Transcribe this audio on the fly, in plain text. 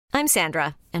I'm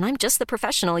Sandra, and I'm just the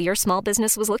professional your small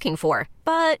business was looking for.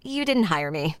 But you didn't hire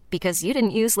me because you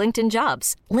didn't use LinkedIn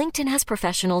Jobs. LinkedIn has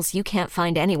professionals you can't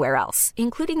find anywhere else,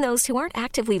 including those who aren't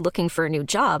actively looking for a new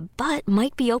job, but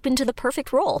might be open to the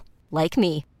perfect role, like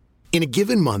me. In a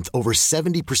given month, over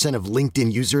 70% of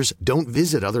LinkedIn users don't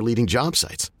visit other leading job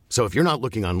sites. So if you're not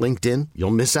looking on LinkedIn,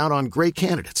 you'll miss out on great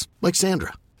candidates like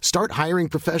Sandra. Start hiring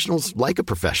professionals like a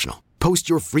professional. Post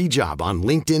your free job on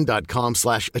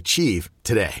linkedin.com/achieve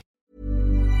today.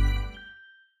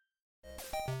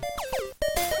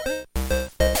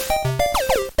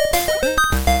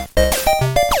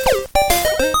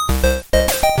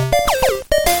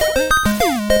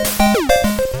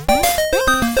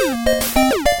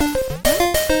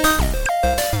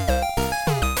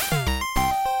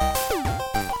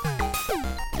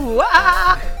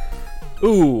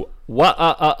 Ooh,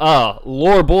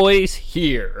 Lore Boys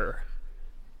here.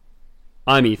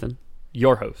 I'm Ethan,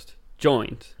 your host,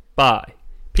 joined by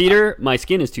Peter, my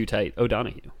skin is too tight,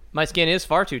 O'Donoghue. My skin is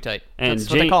far too tight. And That's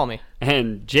what they call me.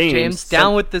 And James.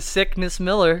 Down with the sickness,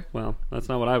 Miller. Well, that's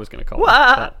not what I was going to call him.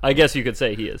 But I guess you could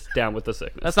say he is down with the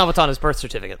sickness. That's not what's on his birth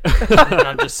certificate.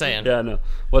 I'm just saying. Yeah, no.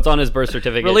 What's on his birth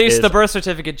certificate Release is... the birth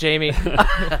certificate, Jamie.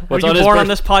 Were you on his born on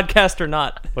this podcast or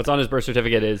not? What's on his birth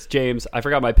certificate is, James, I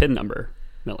forgot my PIN number.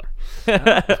 Miller.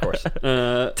 Of course.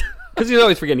 Because he's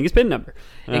always forgetting his PIN number.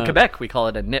 In Quebec, we call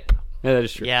it a nip. Yeah, that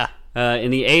is true. Yeah.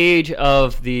 In the age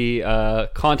of the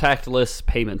contactless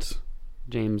payment,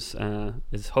 James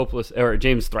is hopeless, or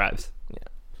James thrives. Yeah,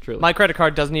 truly. My credit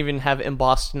card doesn't even have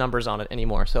embossed numbers on it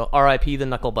anymore, so R.I.P. the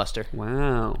Knucklebuster.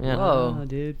 Wow. Yeah. Whoa.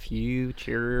 Dude,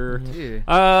 future. Dude.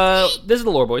 This is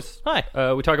the Lore Boys.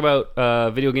 Hi. We talk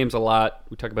about video games a lot.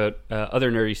 We talk about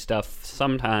other nerdy stuff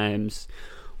sometimes.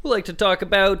 We like to talk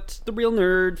about the real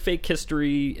nerd. Fake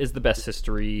history is the best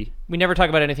history. We never talk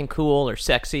about anything cool or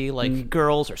sexy, like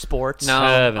girls or sports.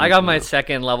 No, I got my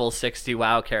second level 60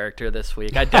 WoW character this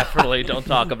week. I definitely don't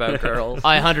talk about girls.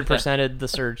 I 100%ed the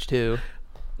Surge too.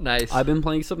 Nice. I've been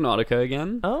playing Subnautica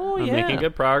again. Oh, I'm yeah. making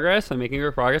good progress.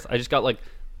 I just got like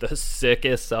the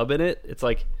sickest sub in it. It's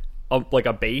like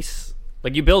a base.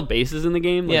 Like you build bases in the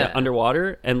game, like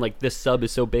underwater, and like this sub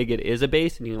is so big it is a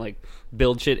base, and you can like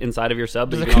build shit inside of your sub.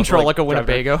 Does it control like a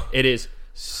Winnebago? It is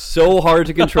so hard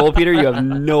to control, Peter. You have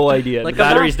no idea. Like the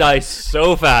batteries die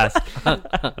so fast, and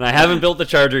I haven't built the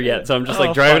charger yet, so I'm just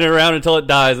like driving it around until it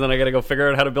dies, and then I gotta go figure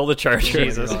out how to build a charger.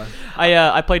 Jesus.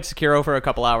 I played Sekiro for a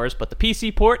couple hours, but the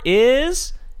PC port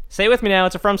is... Say it with me now,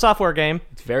 it's a From Software game.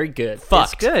 It's very good.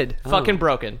 Fucked. It's good. Fucking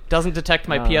broken. Doesn't detect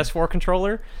my PS4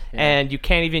 controller, and you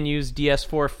can't even use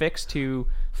DS4 Fix to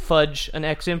fudge an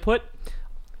X input.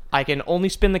 I can only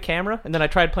spin the camera, and then I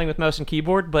tried playing with mouse and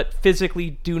keyboard, but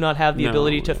physically do not have the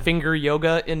ability to finger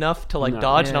yoga enough to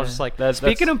dodge, and I was just like...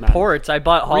 Speaking of ports, I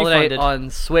bought Hollow Knight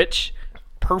on Switch.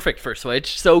 Perfect for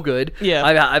Switch. So good. Yeah.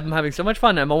 I'm having so much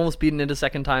fun. I'm almost beaten it a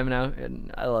second time now,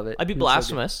 and I love it. I beat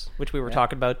Blasphemous, which we were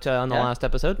talking about on the last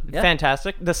episode. Yeah.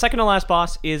 Fantastic. The second to last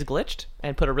boss is glitched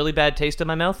and put a really bad taste in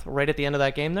my mouth right at the end of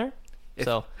that game there.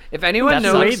 If anyone That's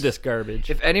knows made this garbage.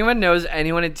 If anyone knows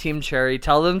anyone at Team Cherry,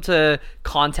 tell them to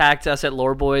contact us at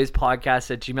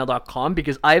loreboyspodcast@gmail.com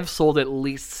because I've sold at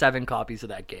least 7 copies of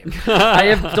that game. I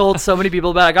have told so many people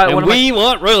about it. I got And we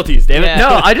want royalties, damn it. Yeah.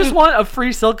 No, I just want a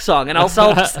free Silk Song, and I'll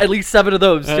sell at least 7 of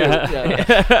those too.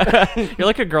 You're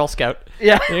like a Girl Scout.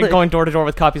 Yeah. You're going door to door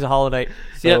with copies of Hollow Knight.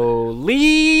 So,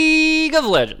 League of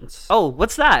Legends. Oh,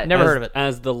 what's that? Never heard of it.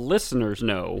 As the listeners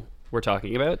know, we're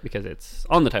talking about because it's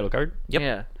on the title card. Yep.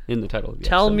 Yeah. In the title. Of the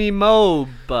Tell episode. me, Mob.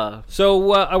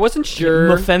 So I wasn't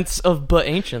sure. Offense of but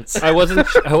ancients. I wasn't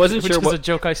Which sure was what a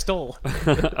joke I stole.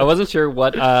 I wasn't sure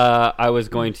what I was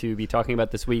going to be talking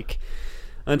about this week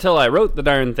until I wrote the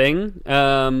darn thing.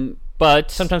 But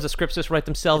Sometimes the scripts just write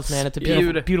themselves, man. It's a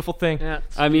beautiful, beautiful thing. Yeah.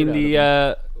 I mean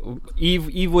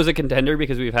Eve was a contender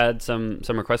because we've had some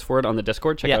requests for it on the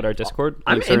Discord. Check out our Discord.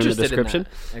 I'm Links are in the interested description. in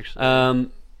that, actually.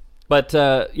 But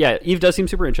Eve does seem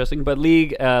super interesting. But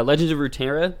League Legends of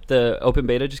Runeterra, the open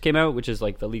beta just came out, which is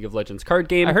like the League of Legends card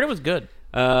game. I heard it was good.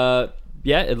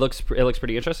 It looks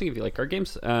pretty interesting if you like card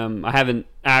games. I haven't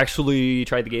actually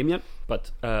tried the game yet,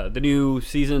 but the new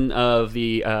season of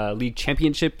the League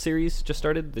Championship series just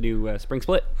started, the new Spring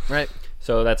Split. Right.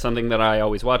 So that's something that I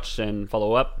always watch and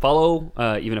follow,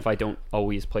 even if I don't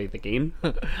always play the game.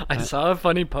 I saw a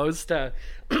funny post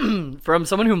from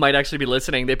someone who might actually be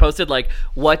listening. They posted like,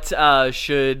 what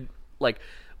should like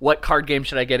what card game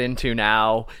should I get into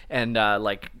now, and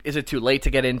like, is it too late to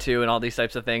get into, and all these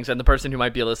types of things. And the person who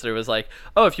might be a listener was like,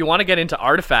 oh, if you want to get into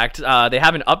Artifact, they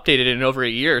haven't updated it in over a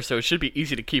year, so it should be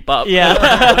easy to keep up. Yeah.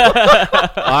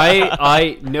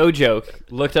 I no joke,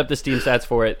 looked up the Steam stats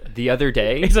for it the other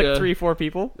day. It's like 3-4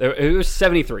 people. It was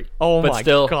 73. Oh but my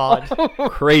still god.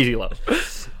 crazy low.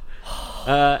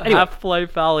 Anyway,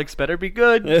 Half-Life Alyx better be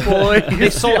good, boy.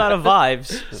 They sold out of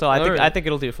Vives, so I Alright. think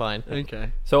it'll do fine.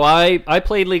 Okay. so I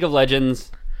played League of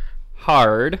Legends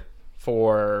hard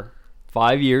for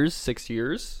 5 years, 6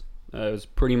 years. It was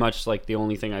pretty much like the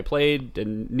only thing I played,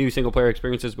 and new single player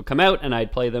experiences would come out, and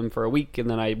I'd play them for a week, and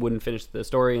then I wouldn't finish the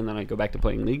story, and then I'd go back to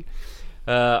playing League.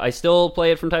 I still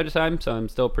play it from time to time, so I'm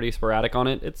still pretty sporadic on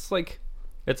it. It's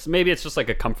just like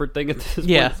a comfort thing at this point.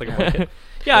 Yeah. It's like, okay.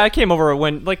 Yeah, I came over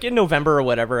when, like, in November or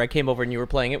whatever, I came over and you were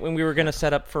playing it when we were going to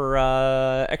set up for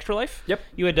Extra Life. Yep.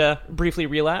 You had briefly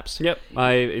relapsed. Yep.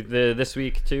 This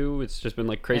week too, it's just been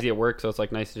like crazy at work, so it's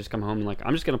like nice to just come home and like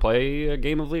I'm just gonna play a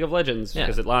game of League of Legends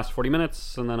because it lasts 40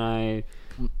 minutes, and then I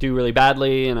do really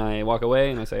badly and I walk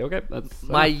away and I say, okay, that's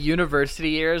My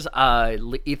university years,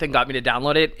 Ethan got me to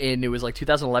download it, and it was like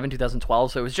 2011,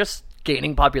 2012, so it was just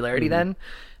gaining popularity then.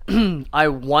 I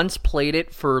once played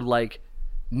it for like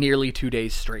nearly 2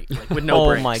 days straight, like with no Oh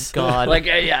breaks. my god. Like,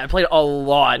 yeah, I played a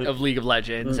lot of League of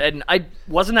Legends, and I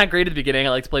wasn't that great at the beginning. I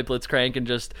like to play Blitzcrank, and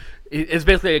just it's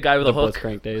basically a guy with a hook.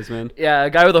 Blitzcrank days, man. Yeah, a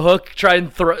guy with a hook. Try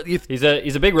and throw. He's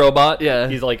a big robot. Yeah.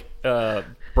 He's like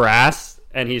brass,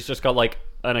 and he's just got like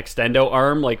an extendo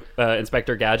arm, like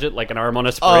Inspector Gadget, like an arm on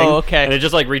a spring. Oh, okay. And it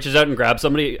just like reaches out and grabs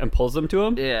somebody and pulls them to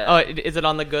him. Yeah. Oh, is it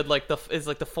on the good, like, the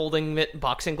folding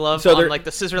boxing glove So on, there- like,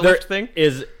 the scissor there lift thing?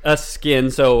 is a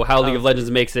skin. So how League of Legends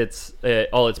makes its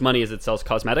all its money is it sells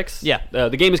cosmetics. Yeah. The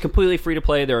game is completely free to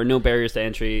play. There are no barriers to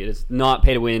entry. It is not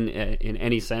pay to win in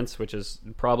any sense, which is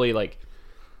probably like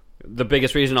the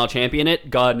biggest reason I'll champion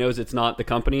it. God knows it's not the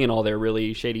company and all their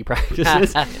really shady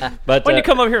practices. But When you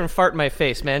come over here and fart in my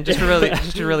face, man, just to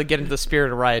really get into the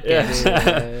spirit of Riot Games.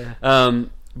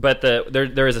 But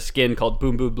there is a skin called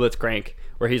Boom Boom Blitzcrank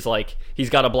where he's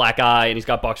got a black eye and he's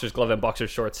got boxer's glove and boxer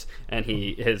shorts, and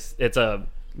it's a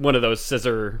one of those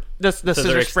scissor The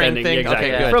scissor spring extending- thing?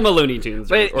 exactly, Okay, good. from a Looney Tunes.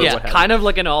 But or yeah, what have kind you. of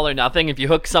like an all or nothing. If you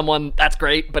hook someone, that's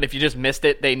great. But if you just missed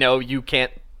it, they know you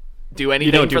can't do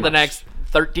anything don't do for the much. next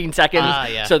 13 seconds.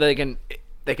 Yeah. So they can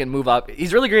move up.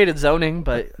 He's really great at zoning,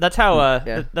 but That's how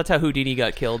Yeah. that's how Houdini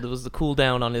got killed. It was the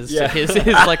cooldown on his Yeah. his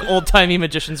like old timey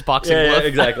magician's boxing Yeah, glove.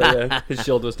 exactly. Yeah. His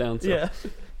shield was down. So. Yeah.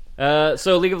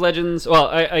 So League of Legends. Well,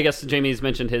 I guess Jamie's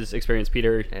mentioned his experience.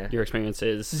 Peter, your experience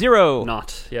is 0.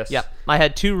 not. Yes. Yeah, I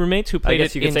had 2 roommates who I played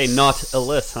guess it. you could say in not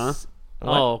Ellis, huh?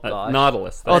 oh god,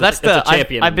 Nautilus. Oh, that's it's a the.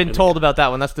 champion. I've been told about that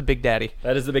one. That's the Big Daddy.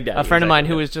 That is the big daddy. A friend of mine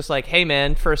exactly, who yeah. was just like, "Hey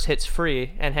man, first hit's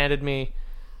free," and handed me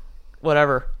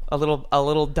whatever a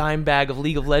little dime bag of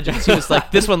League of Legends. He was like,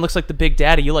 "This one looks like the Big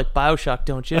Daddy. You like BioShock,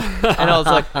 don't you?" And I was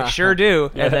like, "I sure do,"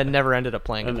 and then never ended up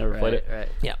playing I it. never played it. right.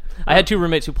 Yeah, I had 2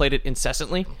 roommates who played it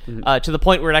incessantly, to the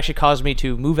point where it actually caused me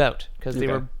to move out because they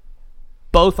Okay. were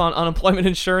both on unemployment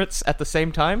insurance at the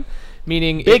same time.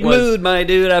 Meaning, Big it was, mood, my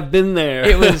dude. I've been there.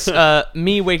 It was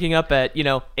me waking up at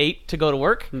 8 to go to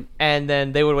work, and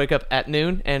then they would wake up at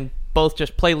noon and both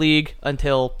just play League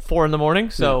until 4 in the morning.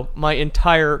 So my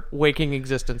entire waking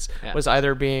existence was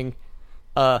either being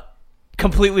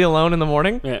completely alone in the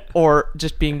morning or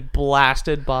just being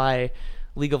blasted by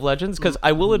League of Legends. Because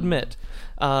I will admit,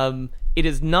 it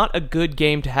is not a good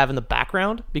game to have in the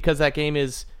background because that game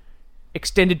is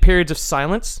extended periods of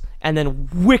silence and then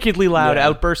wickedly loud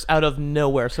outbursts out of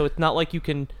nowhere. So it's not like you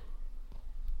can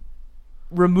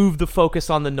remove the focus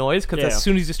on the noise because as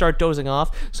soon as you start dozing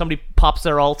off, somebody pops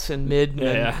their ult in mid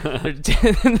and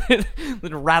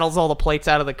it rattles all the plates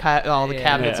out of the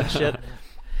cabinets and shit.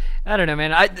 I don't know,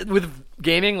 man. With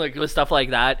gaming, like with stuff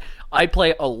like that, I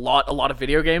play a lot of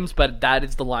video games, but that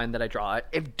is the line that I draw.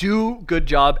 If do good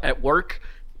job at work,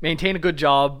 maintain a good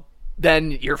job,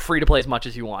 then you're free to play as much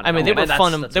as you want. I mean, they were That's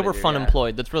fun. what They I were do, fun yeah.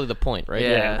 employed. That's really the point, right?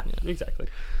 Yeah. Exactly.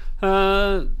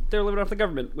 They're living off the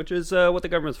government, which is what the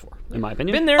government's for, in my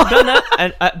opinion. Been there, done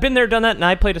that, and been there, done that, and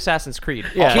I played Assassin's Creed.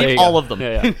 Yeah, there you Keep go. all of them.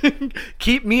 Yeah, yeah.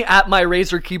 Keep me at my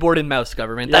Razer keyboard and mouse,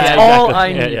 government. That's Yeah, all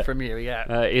exactly. I need Yeah. from you.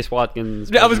 Yeah. Ace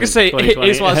Watkins. I was gonna say President 2020.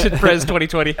 Ace Watson Prez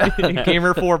 2020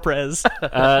 Gamer 4 Prez.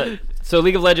 So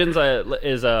League of Legends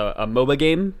is a MOBA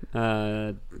game.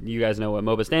 You guys know what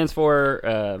MOBA stands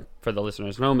for. For the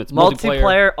listeners at home, it's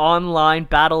Multiplayer online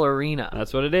battle arena.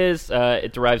 That's what it is.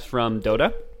 It derives from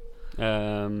Dota.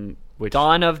 Which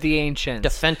Dawn of the Ancients.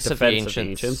 Defense of the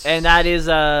Ancients. And that is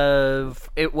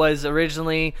it was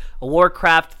originally a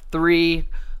Warcraft 3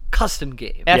 custom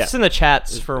game. F's in the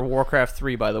chats for Warcraft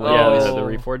 3, by the way. Yeah, Oh. the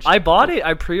Reforged. I bought it.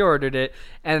 I pre-ordered it,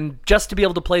 and just to be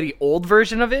able to play the old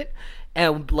version of it,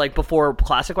 and like before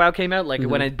Classic WoW came out, like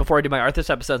before I did my Arthas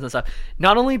episodes and stuff.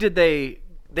 Not only did they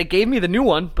gave me the new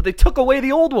one, but they took away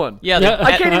the old one. Yeah,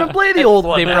 I can't even play the old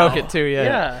one. They now. broke it too. Yeah.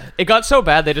 Yeah. It got so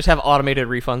bad they just have automated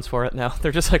refunds for it now.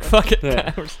 They're just like, fuck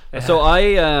it. So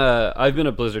I've been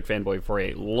a Blizzard fanboy for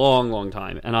a long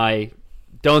time, and I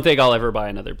don't think I'll ever buy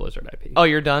another Blizzard IP. Oh,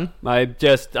 you're done? I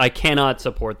cannot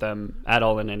support them at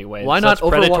all in any way. Why It's not such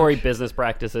predatory Overwatch? business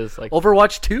practices? Like,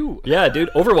 Overwatch 2. yeah, dude,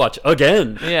 Overwatch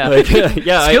again. Yeah. Like,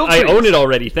 yeah, Skill I trees. own it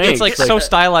already. Thanks. It's like so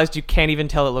stylized you can't even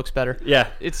tell it looks better. Yeah.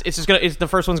 It's just gonna. It's the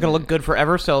first one's gonna look good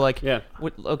forever. So like, Yeah.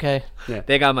 Okay.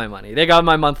 They got my money. They got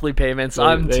my monthly payments.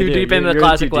 I'm they too do. deep into the You're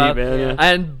Classic too WoW. deep in, yeah.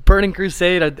 And Burning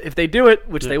Crusade, if they do it,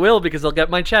 which they will because they'll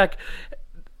get my check,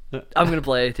 I'm gonna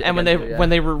play it. And when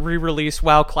they re-release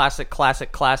WoW Classic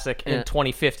in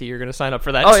 2050, you're gonna sign up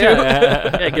for that Oh too.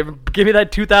 yeah, yeah. Give me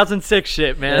that 2006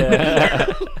 shit,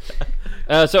 man.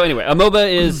 So anyway, a MOBA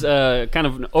is kind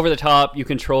of over the top. You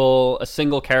control a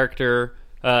single character.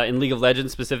 In League of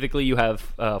Legends specifically, you have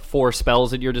 4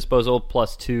 spells at your disposal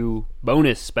plus 2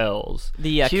 bonus spells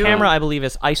The camera, I believe,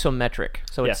 is isometric,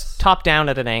 so Yes. it's top down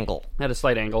at an angle. at a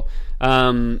slight angle.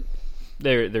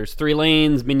 There's 3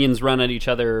 lanes. Minions run at each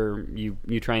other. You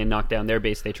try and knock down their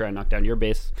base. They try and knock down your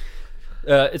base.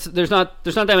 There's not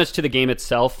that much to the game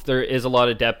itself. There is a lot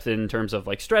of depth in terms of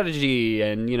like strategy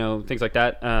and things like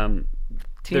that.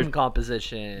 Team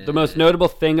composition. The most notable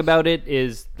thing about it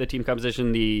is the team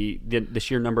composition, the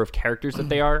sheer number of characters that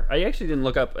they are. I actually didn't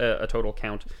look up a total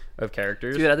count of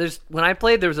characters. Dude, when I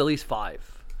played, there was at least 5.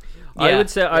 I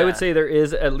would Yeah. say there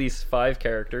is at least 5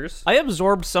 characters. I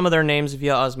absorbed some of their names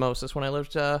via osmosis when I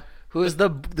lived. Who is the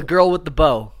girl with the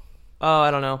bow? Oh,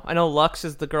 I don't know. I know Lux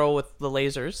is the girl with the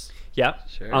lasers. Yeah,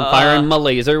 Sure. on Fire and my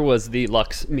laser was the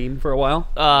Lux meme for a while.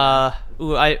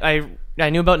 I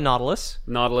knew about Nautilus.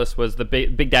 Nautilus was the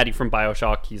big daddy from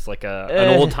BioShock. He's like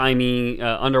an old timey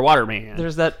underwater man.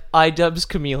 There's that iDubbbz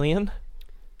Chameleon.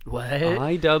 What?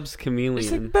 iDubbbz It's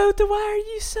Chameleon. like, Botha, why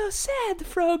are you so sad, the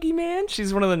Froggy Man?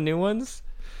 She's one of the new ones.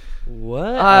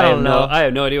 What? I don't know. I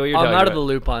have no idea what you're I'm talking out about. of the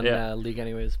loop on Yeah. League,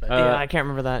 anyways. But Yeah, I can't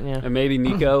remember that. Yeah, And maybe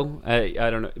Nico. I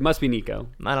don't know. It must be Nico.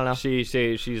 I don't know. She's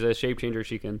a shape changer.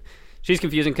 She's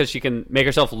confusing because she can make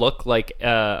herself look like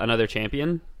another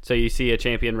champion. So you see a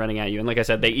champion running at you, and like I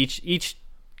said, they each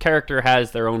character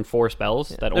has their own 4 spells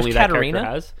that There's only that Katarina.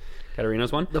 character has.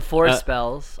 Katarina's one. the 4 Uh,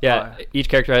 spells. Yeah, are- each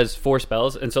character has 4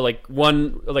 spells, and so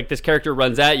like this character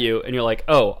runs at you, and you're like,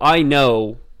 oh, I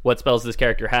know what spells this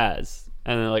character has,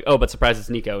 and then like, oh, but surprise, it's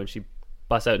Nico, and she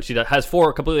busts out, and she has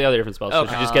 4 completely other different spells, so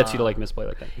she just gets you to like misplay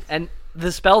like that. And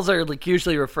the spells are like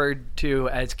usually referred to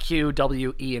as Q,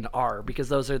 W, E, and R because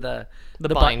those are the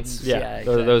binds. buttons. Yeah,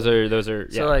 exactly. those are.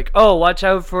 Yeah. So like, oh, watch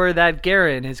out for that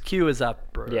Garen. His Q is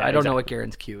up. Or, Yeah, I don't know what exactly.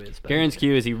 Garen's Q is. But Garen's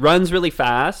Q is he runs really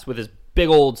fast with his big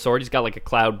old sword. He's got like a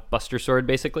Cloud Buster sword,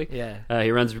 basically. Yeah.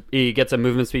 He gets a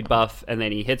movement speed buff, and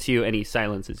then he hits you, and he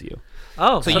silences you.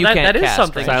 Oh, so you that, can't that is cast,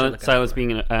 something. right? I should look Silence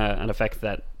being an effect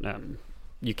that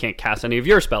you can't cast any of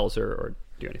your spells or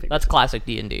do anything. That's classic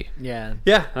D&D. up. Yeah.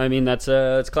 Yeah, I mean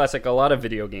it's classic. A lot of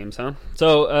video games, huh?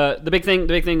 So the big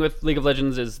thing with League of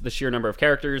Legends is the sheer number of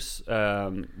characters,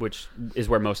 which is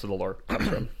where most of the lore comes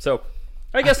from. So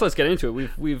I guess let's get into it.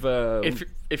 We've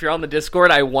If you're on the Discord,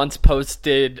 I once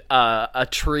posted a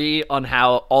tree on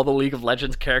how all the League of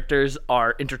Legends characters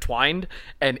are intertwined,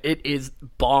 and it is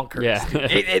bonkers.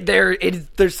 Yeah.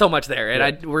 There's so much there,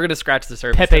 and we're gonna scratch the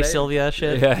surface. Pepe today. Sylvia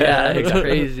shit. Yeah, it's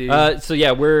crazy. So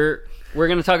yeah, we're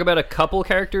going to talk about a couple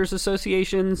characters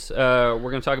associations. We're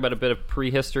going to talk about a bit of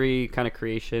prehistory kind of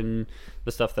creation,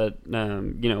 the stuff that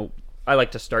I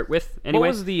like to start with. Anyway, What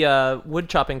was the wood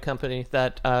chopping company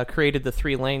that created the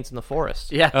 3 lanes in the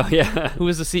forest? yeah. Oh yeah, Who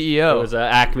was the CEO? it was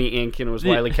Acme Inc. and it was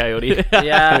Wile E. Coyote.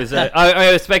 Yeah. It was,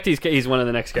 I expect he's one of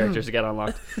the next characters to get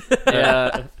unlocked.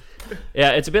 Yeah.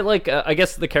 Yeah, it's a bit like I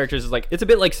guess the characters is like it's a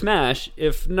bit like Smash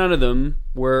if none of them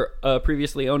were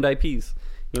previously owned IPs.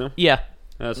 Yeah.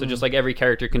 So just like every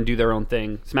character can do their own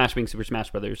thing. Smash being Super Smash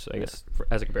Brothers, I guess,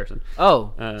 as a comparison.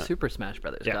 Oh, Super Smash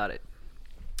Brothers. yeah. Got it.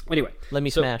 Anyway, Let me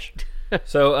smash.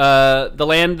 So the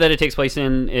land that it takes place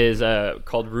in is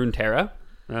called Runeterra.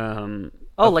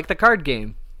 Like the card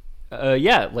game.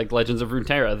 Yeah, like Legends of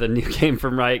Runeterra, the new game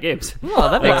from Riot Games. Oh,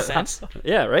 that makes sense.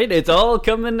 Yeah, right? It's all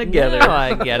coming together. Now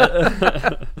I get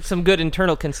it. Some good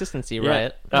internal consistency,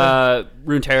 right?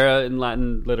 Runeterra in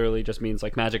Latin literally just means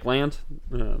like magic land.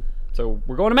 So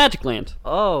we're going to Magic Land.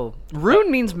 Oh,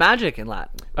 rune means magic in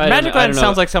Latin. Magic Land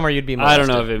sounds like somewhere you'd be molested.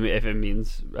 I don't know if it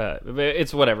means...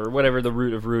 it's whatever the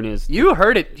root of rune is. You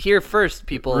heard it here first,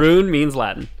 people. Rune means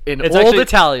Latin. It's old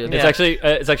Italian. It's actually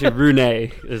rune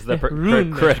is the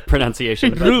correct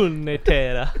pronunciation.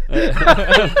 Runetera.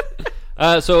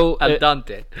 So Al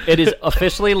dente. it is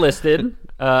officially listed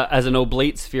as an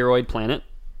oblate spheroid planet.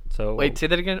 So Wait, say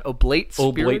that again. Oblate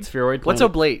spheroid? Oblate spheroid planet. What's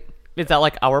oblate? Is that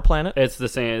like our planet? It's the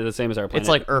same as our planet. It's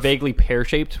like Earth. Vaguely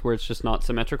pear-shaped, where it's just not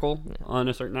symmetrical on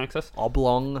a certain axis.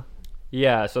 Oblong.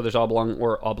 Yeah, so there's oblong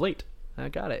or oblate. I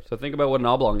got it. So think about what an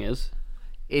oblong is.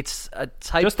 It's a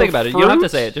type Just think of about it. fruit? You don't have to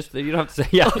say it. You don't have to say.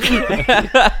 Yeah.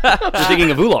 You're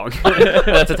thinking of oolong.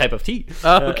 That's a type of tea.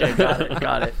 Okay,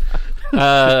 got it.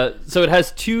 So it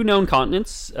has 2 known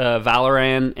continents,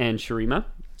 Valoran and Shurima.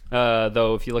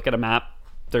 Though if you look at a map,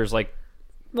 there's like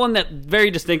one that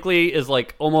very distinctly is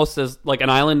like almost as like an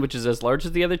island, which is as large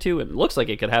as the other 2, and looks like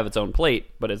it could have its own plate,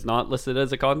 but it's not listed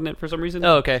as a continent for some reason.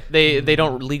 Oh, okay. They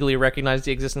don't legally recognize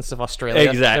the existence of Australia.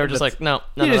 Exactly. They're just like, no,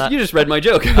 none You of just, that. you just read my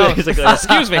joke. Oh, Basically.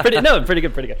 excuse me. Pretty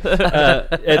good.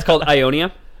 It's called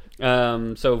Ionia.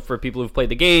 So for people who've played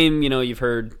the game, you've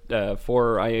heard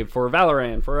for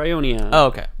Valorant, for Ionia. Oh,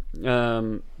 okay.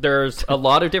 There's a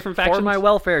lot of different factions. For my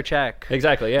welfare check.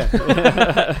 Exactly, yeah.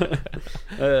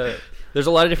 There's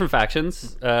a lot of different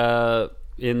factions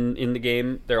in the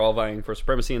game. They're all vying for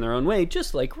supremacy in their own way,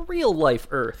 just like real life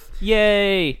Earth.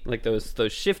 Yay! Like those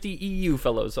shifty EU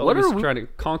fellows, What always are we- trying to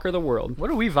conquer the world. What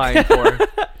are we vying for?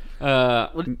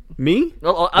 Me?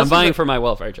 Well, I'm us vying as a- for my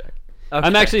welfare check. Okay.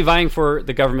 I'm actually vying for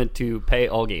the government to pay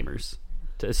all gamers,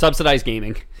 to subsidize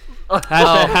gaming.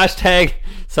 Hashtag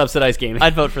subsidize gaming.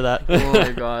 I'd vote for that. Oh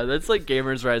my god, that's like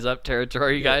Gamers Rise Up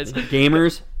territory, guys.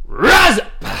 Gamers rise up.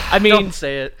 I mean, Don't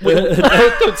say it.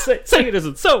 Don't say it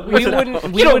isn't so. We Listen,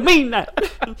 wouldn't- You don't mean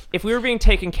that. if we were being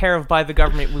taken care of by the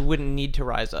government, we wouldn't need to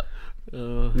rise up.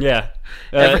 Yeah.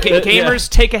 Gamers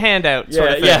take a handout,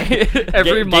 sort of thing. Yeah.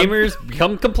 Every month- gamers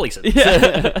become complacent. You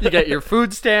get your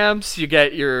food stamps, you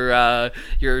get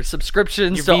your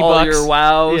subscriptions Your to all V-Bucks. your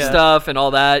WoW Yeah. stuff and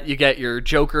all that. You get your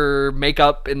Joker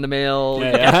makeup in the mail.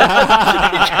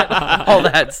 Yeah. All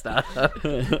that stuff.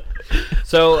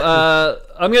 So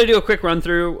I'm gonna do a quick run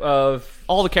through of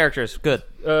All the characters, good.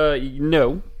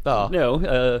 no, Oh.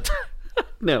 no.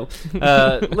 No,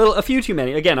 a few too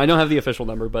many. Again, I don't have the official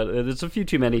number, but it's a few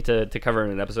too many to cover in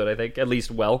an episode. I think at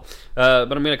least well.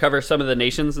 But I'm going to cover some of the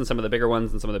nations and some of the bigger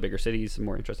ones and some of the bigger cities.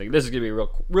 More interesting. This is going to be a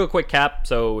real quick cap.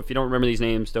 So if you don't remember these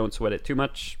names, don't sweat it too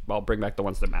much. I'll bring back the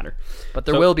ones that matter. But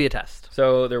there will be a test.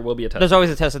 So there will be a test. There's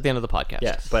always a test at the end of the podcast.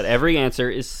 Yes, but every answer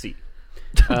is C.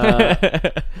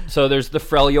 So there's the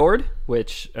Freljord,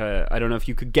 which I don't know if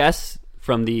you could guess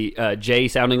from the J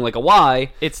sounding like a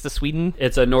Y. It's the Sweden.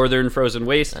 It's a northern frozen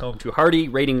waste home to hardy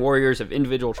raiding warriors of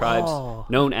individual tribes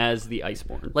known as the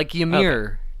Iceborn. Like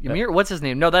Ymir. Ymir, what's his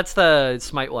name? No, that's the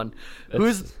Smite one.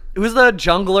 Who's the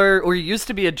jungler, or he used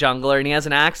to be a jungler, and he has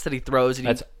an axe that he throws. And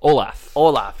That's Olaf.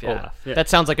 Olaf, yeah. Olaf. Yeah. That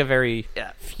sounds like a very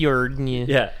Yeah. fjord.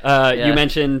 Yeah. Yeah. You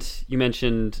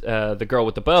mentioned the girl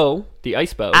with the bow, the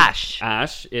ice bow. Ash.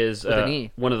 Ash is an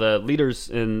E. one of the leaders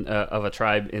of a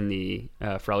tribe in the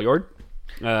Freljord.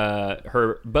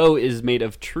 Her bow is made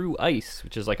of true ice,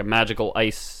 which is like a magical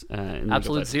ice. In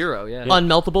Absolute League of Zero, yeah.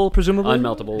 Unmeltable, presumably?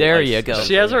 Unmeltable There ice. you go.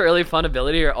 She has a really fun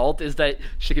ability. Her ult is that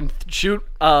she can shoot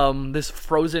this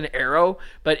frozen arrow,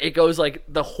 but it goes like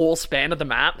the whole span of the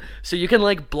map. So you can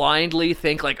like blindly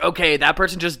think like, okay, that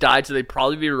person just died, so they'd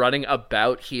probably be running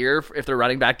about here if they're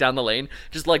running back down the lane.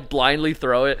 Just like blindly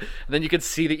throw it, and then you can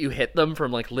see that you hit them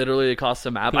from like literally across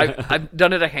the map. I've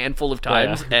done it a handful of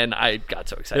times, and I got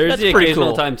so excited. There's That's the pretty occasional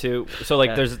cool. time too. So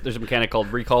like there's a mechanic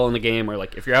called recall in the game where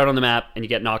like if you're out on the map and you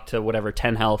get knocked to whatever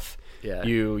 10 health, Yeah.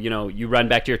 you run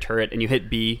back to your turret and you hit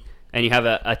B and you have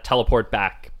a teleport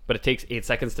back, but it takes 8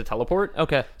 seconds to teleport.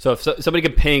 Okay. So if somebody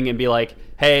can ping and be like,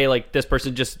 hey, like this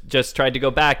person just tried to go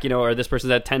back, or this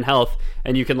person's at 10 health,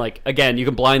 and you can like, again, you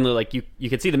can blindly like you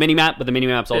can see the mini map, but the mini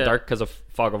map's all Yeah. dark because of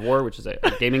Fog of War, which is a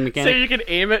gaming So mechanic. you can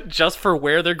aim it just for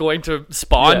where they're going to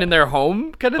spawn Yeah. in their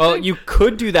home, kind of Well, thing. you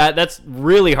could do that. That's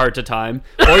really hard to time.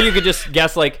 Or you could just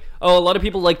guess like, oh, a lot of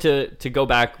people like to go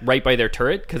back right by their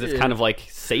turret because it's kind of like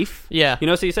safe. Yeah.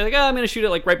 So you say like, I'm going to shoot it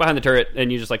like right behind the turret,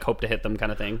 and you just like hope to hit them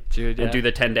kind of thing. Dude, yeah. And do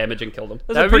the 10 damage and kill them.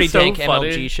 That's a That'd be pretty so dank funny.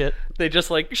 MLG shit. They just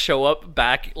like show up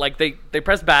back, like they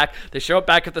press back, they show up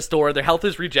back at the store, their health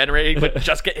is regenerating, but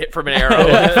just get hit from an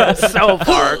arrow so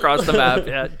far across the map,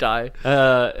 yeah, die.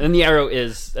 And the arrow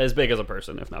is as big as a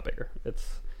person, if not bigger.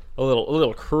 It's a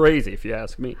little crazy if you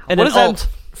ask me. And What an is that? alt,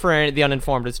 for the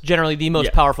uninformed, is generally the most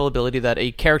Yeah. powerful ability that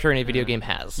a character in a video game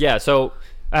has. Yeah, so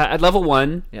At level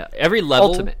 1, every level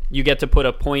Ultimate. you get to put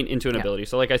a point into an ability.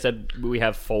 So like I said, we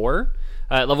have 4.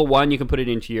 At level 1, you can put it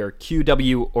into your Q,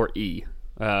 W, or E.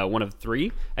 One of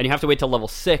 3, and you have to wait till level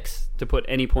 6 to put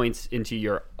any points into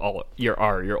your R,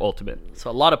 your ultimate.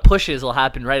 So a lot of pushes will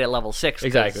happen right at level 6.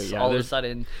 Exactly. Yeah. All of a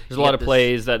sudden, there's a lot of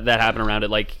plays that happen around it.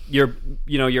 Like you're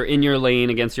in your lane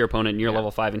against your opponent, and you're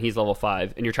level 5, and he's level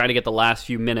 5, and you're trying to get the last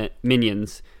few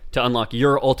minions to unlock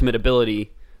your ultimate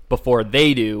ability before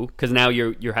they do, because now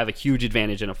you have a huge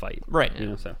advantage in a fight. Right.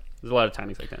 So there's a lot of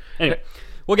timings like that. Anyway.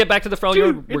 We'll get back to the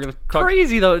Freljord. We're gonna talk.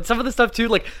 Crazy though. Some of the stuff too,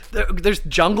 like there's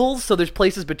jungles, so there's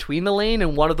places between the lane,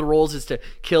 and one of the roles is to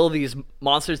kill these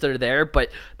monsters that are there. But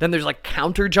then there's like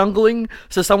counter jungling,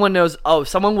 so someone knows,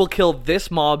 someone will kill this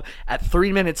mob at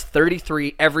 3 minutes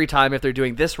 33 every time if they're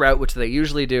doing this route, which they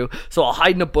usually do. So I'll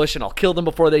hide in a bush and I'll kill them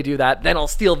before they do that. Then I'll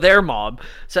steal their mob.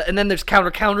 So and then there's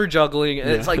counter juggling, and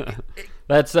it's like.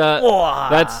 That's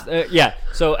yeah.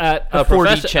 So at a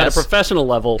professional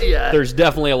level, there's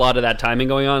definitely a lot of that timing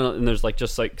going on, and there's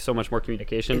just so much more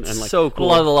communication. It's and like so cool. A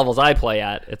lot of the levels I play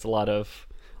at, it's a lot of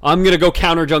I'm gonna go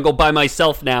counter jungle by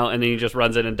myself now, and then he just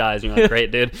runs in and dies. And you're like, great,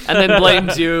 dude, and then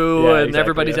blames you, and exactly,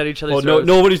 everybody's at each other's. Well,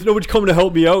 nobody's coming to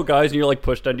help me out, guys, and you're like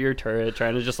pushed under your turret,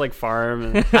 trying to just like farm.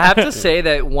 And I have to say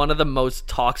that one of the most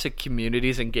toxic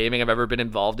communities in gaming I've ever been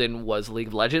involved in was League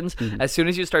of Legends. Mm-hmm. As soon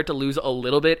as you start to lose a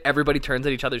little bit, everybody turns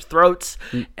at each other's throats,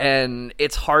 and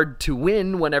it's hard to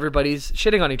win when everybody's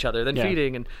shitting on each other, then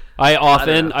feeding. And I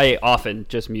often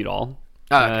just mute all.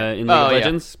 In League of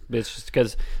Legends, it's just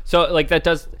because so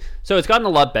it's gotten a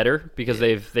lot better because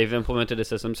they've implemented a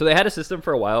system. So they had a system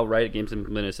for a while, Riot Games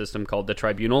implemented a system called the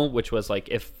Tribunal, which was like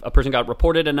if a person got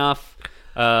reported enough,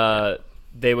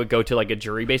 they would go to like a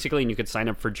jury basically, and you could sign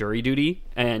up for jury duty,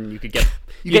 and you could get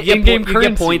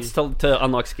get points to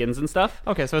unlock skins and stuff.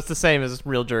 Okay, so it's the same as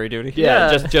real jury duty.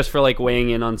 Yeah. just for like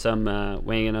weighing in on some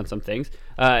things,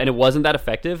 and it wasn't that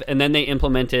effective. And then they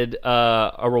implemented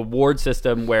a reward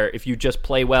system where if you just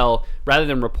play well, rather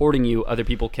than reporting you, other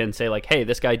people can say like, "Hey,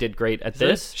 this guy did great at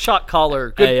this." Shot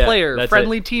caller, good player,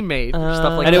 friendly teammate,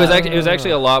 stuff like that. And it was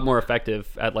actually a lot more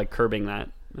effective at like curbing that.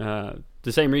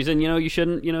 The same reason, you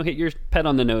shouldn't, hit your pet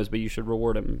on the nose, but you should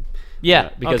reward him. Yeah,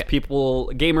 because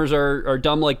gamers are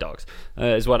dumb like dogs,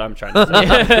 is what I'm trying to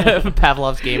say.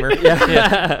 Pavlov's gamer.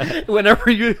 Yeah.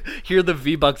 Whenever you hear the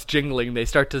V-Bucks jingling, they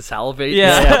start to salivate.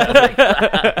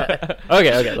 Yeah.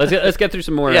 Okay. Let's get through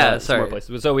some more. Some more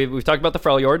places. So we've talked about the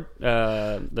Freljord,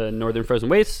 the Northern Frozen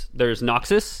Wastes. There's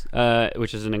Noxus,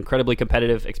 which is an incredibly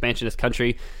competitive expansionist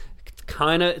country.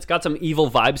 It's got some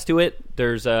evil vibes to it.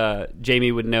 There's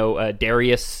Jamie would know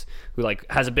Darius, who like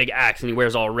has a big axe and he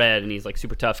wears all red and he's like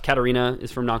super tough. Katarina is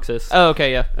from Noxus. Oh,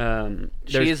 okay, yeah.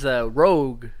 She's a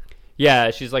rogue.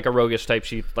 Yeah, she's like a roguish type.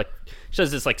 She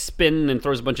does this like spin and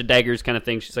throws a bunch of daggers kind of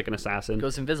thing. She's like an assassin.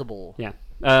 Goes invisible. Yeah.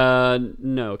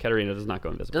 No, Katarina does not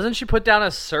go invisible. Doesn't she put down a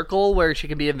circle where she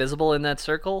can be invisible in that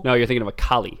circle? No, you're thinking of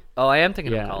Akali. Oh, I am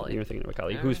thinking of Akali. You're thinking of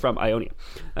Akali, who's from Ionia.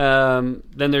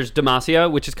 Then there's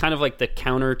Demacia, which is kind of like the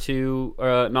counter to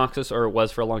Noxus, or it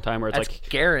was for a long time, where it's That's like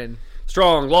Garen.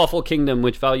 Strong, lawful kingdom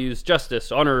which values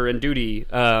justice, honor, and duty.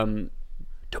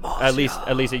 Demacia.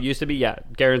 At least it used to be. Yeah,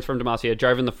 Garen's from Demacia.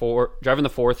 Jarvan the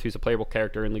Fourth, who's a playable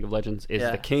character in League of Legends, is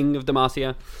the king of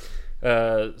Demacia.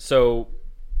 So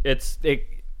it's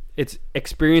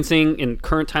experiencing in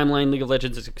current timeline League of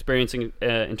Legends is experiencing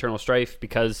internal strife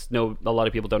because a lot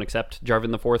of people don't accept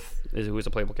Jarvan the Fourth, who is a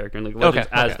playable character in League of Legends,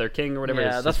 as their king or whatever.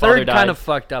 Yeah, the third kind of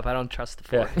fucked up. I don't trust the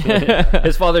fourth. Yeah.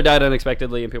 His father died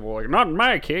unexpectedly, and people were like, "Not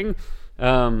my king."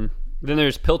 Then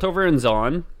there's Piltover and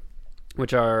Zaun,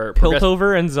 which are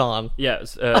Piltover and Zaun.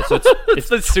 Yes, so it's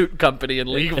the suit company in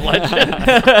League of Legends.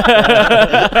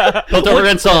 Piltover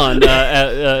and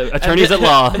Zaun, attorneys at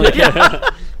law.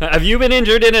 Have you been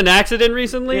injured in an accident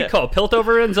recently? Yeah. Call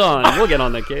Piltover and Zaun. We'll get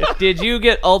on that case. Did you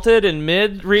get ulted in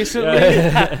mid recently?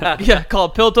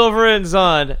 Call Piltover and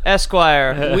Zaun,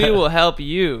 Esquire. We will help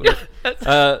you.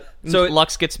 So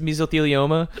Lux gets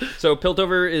mesothelioma. So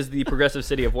Piltover is the progressive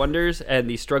city of wonders, and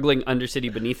the struggling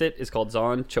undercity beneath it is called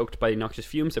Zaun, choked by noxious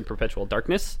fumes and perpetual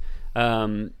darkness.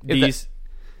 These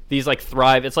like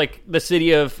thrive. It's like the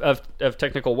city of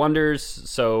technical wonders.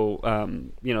 So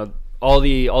all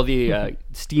the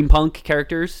steampunk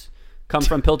characters come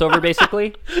from Piltover,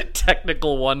 basically.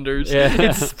 Technical wonders. Yeah.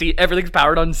 It's everything's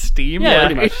powered on Steam. Yeah,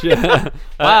 pretty much. Yeah.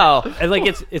 Wow. And like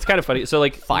it's kind of funny. So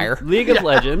like fire. League of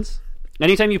Legends.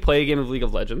 Anytime you play a game of League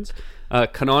of Legends,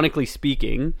 canonically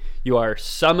speaking, you are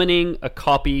summoning a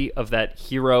copy of that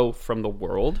hero from the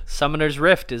world. Summoner's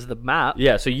Rift is the map.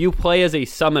 Yeah, so you play as a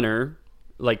summoner.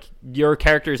 Like your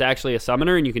character is actually a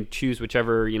summoner, and you can choose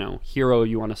whichever hero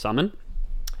you want to summon.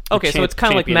 Okay, so it's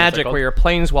kind of like Magic, where you're a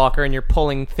planeswalker and you're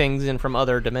pulling things in from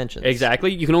other dimensions.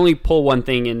 Exactly. You can only pull one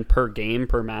thing in per game,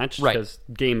 per match, right? Because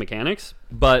game mechanics.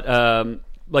 But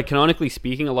like canonically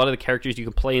speaking, a lot of the characters you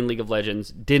can play in League of Legends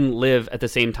didn't live at the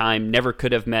same time, never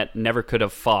could have met, never could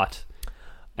have fought.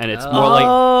 And it's more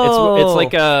like it's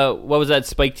like what was that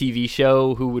Spike TV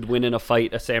show? Who would win in a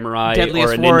fight, a samurai Deadliest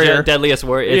or a ninja? Warrior. Deadliest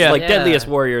Warrior. It's like Deadliest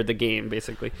Warrior, the game,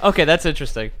 basically. Okay, that's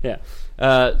interesting. Yeah.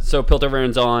 So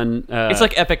Piltover's on. It's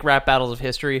like epic rap battles of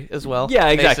history as well. Yeah,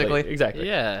 exactly. Basically. Exactly.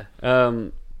 Yeah.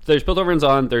 There's Piltover's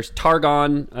on. There's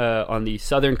Targon on the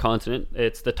southern continent.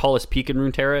 It's the tallest peak in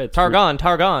Runeterra. It's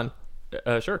Targon.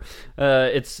 Sure.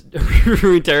 It's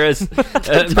Runeterra's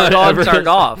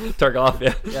Targoff,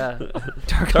 yeah. Yeah.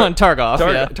 Targoff,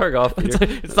 yeah. Targoff.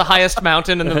 It's the highest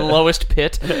mountain and the lowest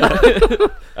pit.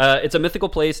 It's a mythical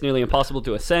place, nearly impossible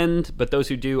to ascend, but those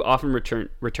who do often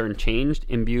return changed,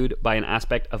 imbued by an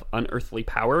aspect of unearthly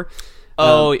power.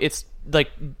 It's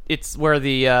where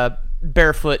the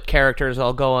barefoot characters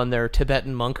all go on their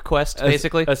Tibetan monk quest,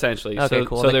 basically. Essentially. Okay,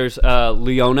 cool. So there's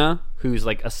Leona, who's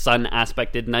like a sun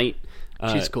aspected knight.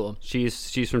 She's cool.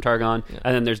 She's from Targon. Yeah.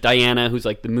 And then there's Diana, who's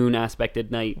like the moon aspected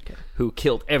knight, who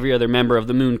killed every other member of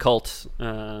the moon cult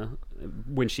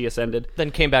when she ascended.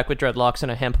 Then came back with dreadlocks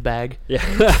and a hemp bag. Yeah,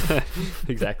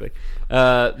 exactly.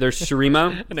 There's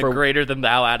Shurima. And a greater than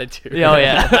thou attitude. Oh,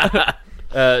 yeah.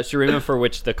 Shurima, for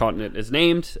which the continent is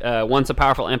named. Once a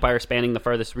powerful empire spanning the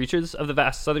farthest reaches of the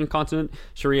vast southern continent,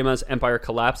 Shurima's empire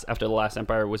collapsed after the last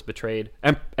emperor was betrayed.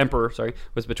 Emperor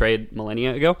was betrayed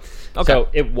millennia ago. Okay. So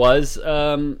it was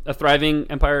a thriving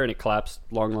empire, and it collapsed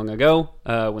long ago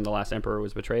when the last emperor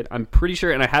was betrayed. I'm pretty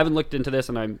sure, and I haven't looked into this,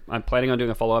 and I'm planning on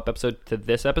doing a follow-up episode to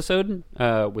this episode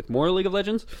with more League of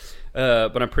Legends.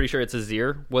 But I'm pretty sure it's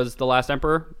Azir was the last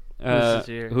emperor.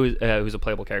 Who's a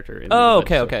playable character in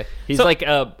okay. He's like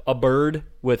a bird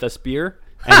with a spear,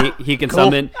 and he can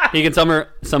summon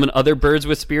other birds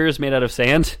with spears made out of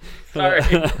sand. Sorry,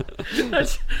 I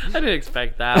didn't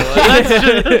expect that one.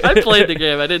 I played the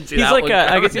game. I didn't see that one.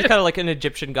 I guess he's kind of like an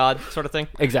Egyptian god sort of thing.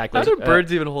 Exactly. How do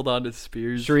birds even hold on to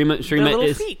spears? Shurima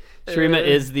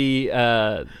is the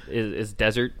is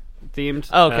desert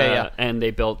themed. Okay, yeah. And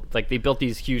they built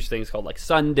these huge things called like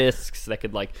sun discs that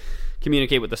could like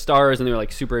communicate with the stars, and they were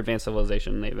like super advanced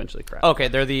civilization, and they eventually crashed. Okay,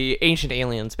 they're the ancient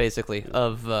aliens, basically,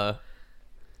 of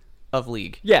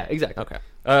League. Yeah, exactly. Okay.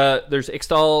 There's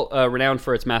Ixtal, renowned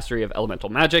for its mastery of elemental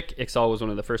magic. Ixtal was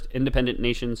one of the first independent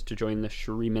nations to join the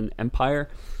Shuriman Empire.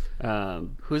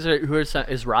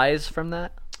 Is Rise from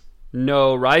that?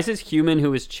 No, Rise is human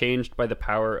who is changed by the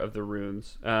power of the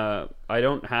runes. I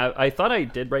thought I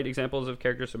did write examples of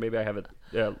characters, so maybe I have it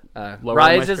lower.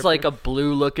 Rise is like a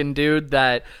blue-looking dude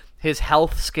that his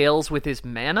health scales with his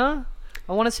mana,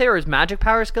 I want to say, or his magic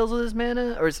power scales with his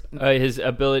mana, or his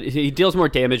ability. He deals more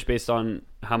damage based on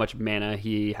how much mana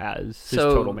he has. His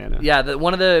total mana. Yeah,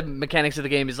 one of the mechanics of the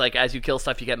game is like as you kill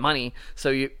stuff, you get money.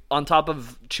 So you, on top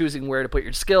of choosing where to put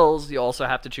your skills, you also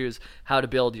have to choose how to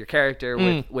build your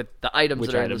character with the items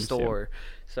that are in the store. Yeah.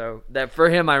 So that for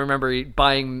him, I remember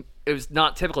buying. It was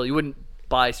not typical. You wouldn't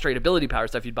buy straight ability power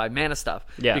stuff. You'd buy mana stuff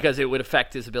because it would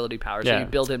affect his ability power. So you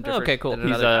build him different. Okay, cool.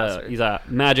 He's a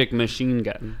magic machine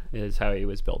gun is how he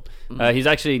was built. He's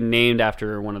actually named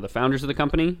after one of the founders of the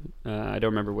company. I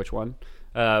don't remember which one,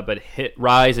 but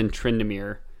Rise and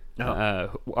Tryndamere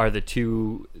are the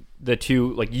two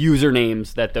like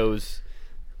usernames that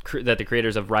that the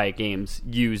creators of Riot Games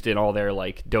used in all their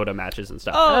like Dota matches and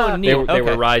stuff. Oh, neat. They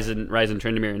were Rise and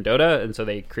Tryndamere in Dota, and so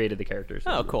they created the characters.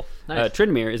 Oh, cool. Nice.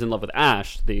 Tryndamere is in love with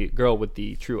Ashe, the girl with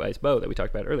the true ice bow that we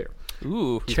talked about earlier.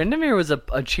 Ooh, Tryndamere was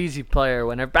a cheesy player.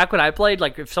 Back when I played,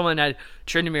 like if someone had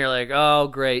Tryndamere, like, oh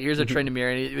great, here's a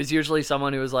Tryndamere, and it was usually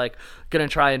someone who was like gonna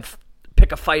try and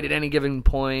pick a fight at any given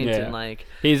point, and like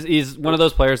he's one of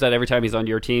those players that every time he's on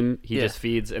your team he just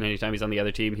feeds, and anytime he's on the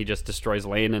other team he just destroys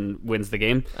lane and wins the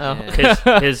game.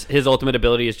 His ultimate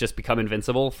ability is just become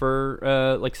invincible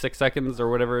for like 6 seconds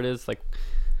or whatever it is, like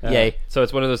yay. So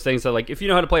it's one of those things that like if you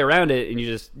know how to play around it and you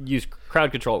just use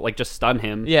crowd control, like just stun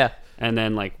him and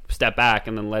then like step back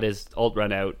and then let his ult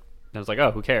run out. And I was like,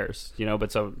 oh, who cares, you know?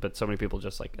 But so many people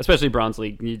just like, especially Bronze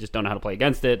League, you just don't know how to play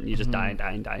against it, and you just die and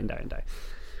die and die and die and die.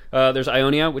 There's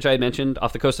Ionia, which I had mentioned,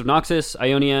 off the coast of Noxus.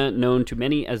 Ionia, known to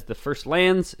many as the First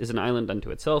Lands, is an island unto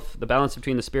itself. The balance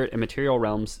between the spirit and material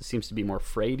realms seems to be more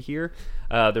frayed here.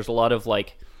 There's a lot of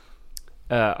like,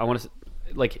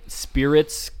 like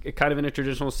spirits, kind of in a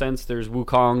traditional sense. There's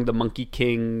Wukong, the Monkey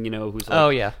King, you know, who's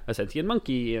like a sentient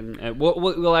monkey, and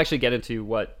we'll actually get into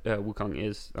what Wukong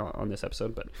is on this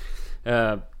episode. But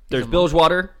there's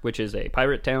Bilgewater, which is a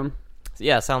pirate town.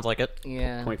 Yeah, sounds like it.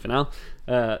 Yeah. Point Final.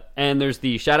 And there's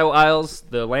the Shadow Isles,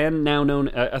 the land now known...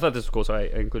 I thought this was cool, so I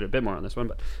included a bit more on this one.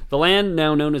 But the land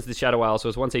now known as the Shadow Isles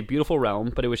was once a beautiful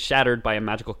realm, but it was shattered by a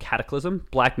magical cataclysm.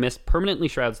 Black mist permanently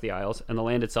shrouds the isles, and the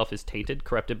land itself is tainted,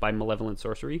 corrupted by malevolent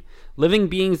sorcery. Living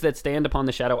beings that stand upon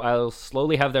the Shadow Isles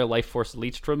slowly have their life force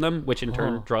leached from them, which in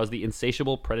turn draws the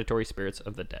insatiable predatory spirits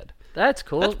of the dead. That's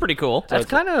cool. That's pretty cool. That's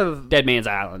kind of Dead Man's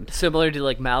Island. similar to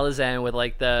like Malazan with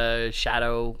like the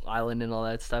Shadow Island and all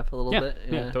that stuff a little bit.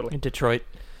 Yeah, totally. In Detroit.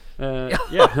 Yeah.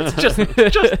 just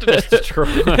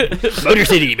Detroit. Motor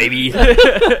City, baby.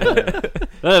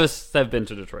 I've been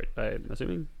to Detroit, I'm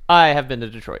assuming. I have been to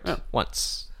Detroit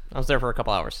once. I was there for a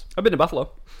couple hours. I've been to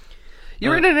Buffalo. You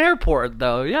were in an airport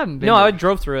though. You haven't been. No, to... I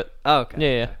drove through it. Oh,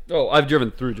 okay. Yeah. Oh, I've driven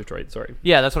through Detroit, sorry.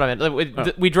 Yeah, that's what I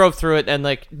meant. We drove through it and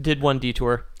like did one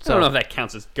detour. I don't know if that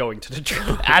counts as going to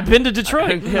Detroit. I've been to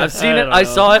Detroit. I've seen it. I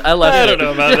saw it. I left it. I don't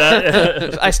know about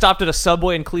that. I stopped at a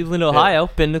Subway in Cleveland, Ohio.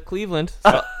 Been to Cleveland.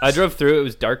 I drove through. It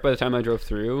was dark by the time I drove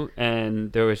through,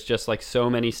 and there was just like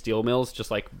so many steel mills just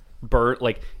like burnt.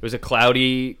 Like it was a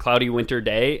cloudy winter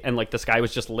day, and like the sky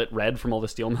was just lit red from all the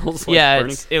steel mills. Like,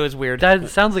 burning. It was weird. That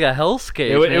sounds like a hellscape.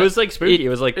 It was like spooky. It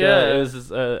was like yeah. it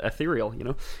was ethereal, you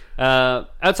know.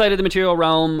 Outside of the material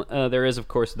realm, there is of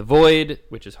course the Void,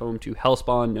 which is home to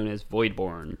Hellspawn, known as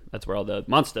Voidborn. That's where all the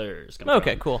monsters come from.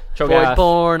 Okay, cool. Cho'Gath.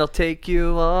 Voidborn, I'll take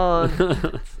you on.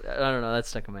 I don't know. That's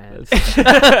stuck in my head.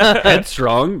 It's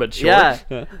strong, but short.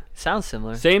 Yeah. Sounds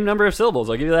similar. Same number of syllables.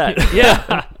 I'll give you that.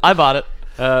 Yeah, I bought it.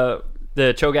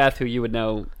 The Cho'Gath, who you would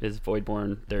know, is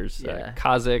Voidborn. There's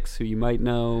Kha'Zix, who you might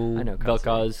know. I know Kha'Zix. Kha'Zix.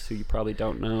 Vel'Koz, who you probably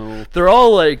don't know. They're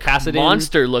all like Kassadin.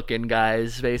 monster-looking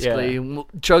guys, basically.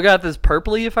 Cho'Gath is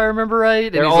purpley, if I remember right.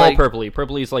 They're and all like... purpley.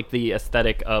 Purpley is like the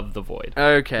aesthetic of the Void.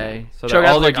 Okay. So Cho'Gath's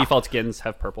all their like default skins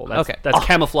have purple. That's, Okay. That's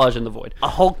camouflage in the Void. a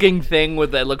hulking thing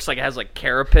with that looks like it has like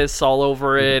carapace all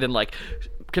over it, and like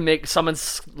can make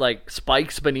summons like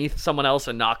spikes beneath someone else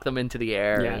and knock them into the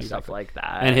air and stuff like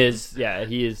that. And his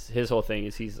whole thing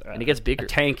is he's and he gets bigger. a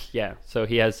tank. Yeah, so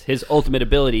he has his ultimate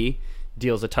ability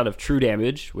deals a ton of true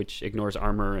damage, which ignores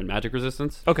armor and magic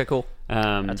resistance. Okay, cool.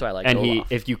 That's why I like And Olaf.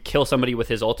 if you kill somebody with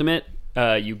his ultimate,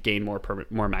 you gain more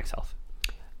max health.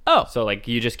 Oh, So like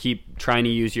you just keep trying to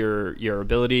use your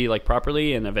ability like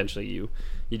properly, and eventually you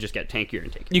just get tankier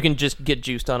and tankier. you can just get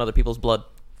juiced on other people's blood.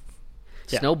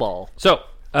 Snowball. So,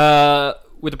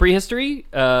 with the prehistory,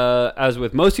 as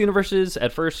with most universes,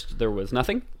 at first there was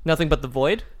nothing. Nothing but the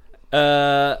void.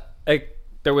 There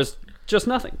was just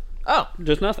nothing. Oh,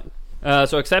 Just nothing.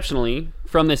 So exceptionally,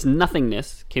 from this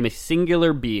nothingness came a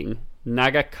singular being,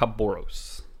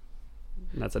 Nagakaboros.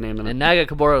 That's a name. And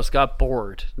Nagakaboros got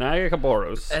bored.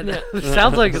 Nagakaboros. And it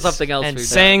sounds like something else. and we've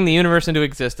sang the universe into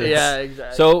existence. done. Yeah,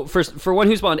 exactly. So for one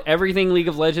who spawned everything League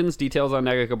of Legends, details on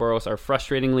Nagakaboros are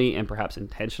frustratingly and perhaps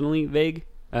intentionally vague.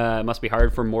 It must be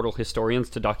hard for mortal historians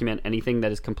to document anything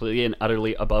that is completely and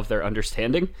utterly above their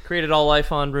understanding. Created all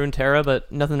life on Runeterra,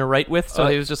 but nothing to write with. So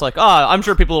he was just like, I'm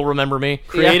sure people will remember me.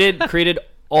 Created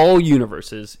all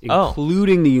universes, Oh.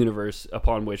 including the universe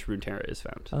upon which Runeterra is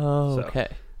found. Oh, So, okay.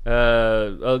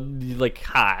 like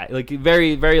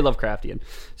very, very Lovecraftian.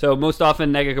 So most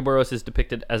often, Nagakaboros is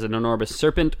depicted as an enormous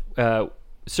serpent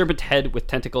head with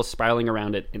tentacles spiraling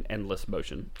around it in endless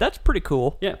motion. That's pretty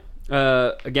cool. Yeah.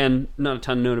 Again, not a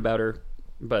ton known about her,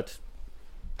 but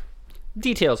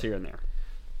details here and there.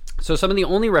 So some of the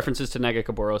only references to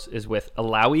Nagakaboros is with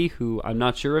Alawi, who I'm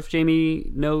not sure if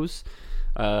Jamie knows,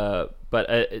 but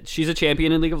she's a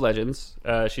champion in League of Legends.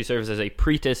 She serves as a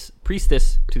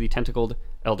priestess to the tentacled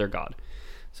elder god.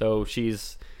 So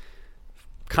she's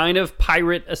kind of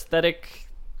pirate aesthetic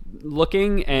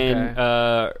looking,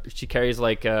 and she carries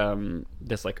like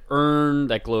this like urn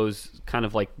that glows kind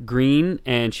of like green,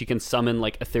 and she can summon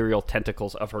like ethereal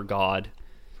tentacles of her god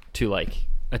to like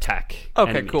attack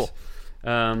enemies. Cool.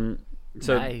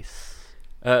 So nice.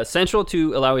 Central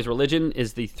to Alawi's religion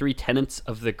is the three tenets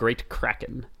of the Great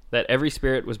Kraken: that every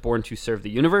spirit was born to serve the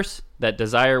universe, that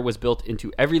desire was built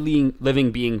into every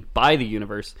living being by the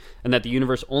universe, and that the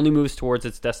universe only moves towards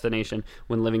its destination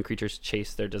when living creatures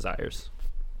chase their desires.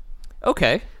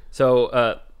 Okay.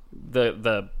 So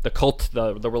the cult,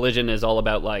 the religion is all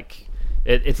about like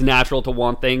it's natural to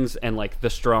want things, and like the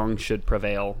strong should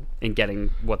prevail in getting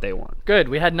what they want. Good.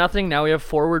 We had nothing. Now we have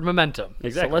forward momentum.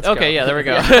 Exactly. So let's go. Okay, yeah, there we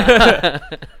go.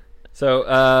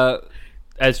 So,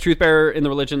 as truth bearer in the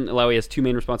religion, Alawi has two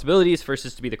main responsibilities. First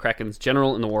is to be the Kraken's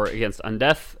general in the war against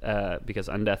undeath, because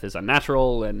undeath is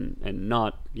unnatural and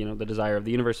not the desire of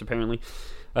the universe apparently.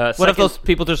 What if those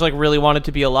people just like really wanted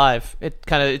to be alive?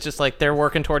 It's just like they're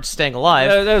working towards staying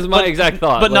alive. That was my exact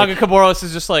thought. But like, Nagakaboros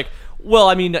is just like, Well,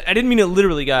 I mean, I didn't mean it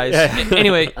literally, guys.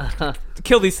 Anyway,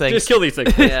 kill these things. Just kill these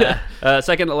things. Yeah.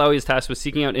 Second, Alawi is tasked with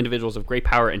seeking out individuals of great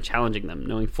power and challenging them,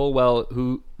 knowing full well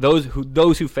those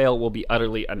who fail will be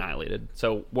utterly annihilated.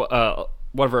 So one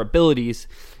of her abilities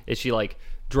is she like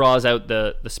draws out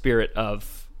the spirit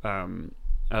of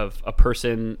a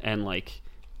person and like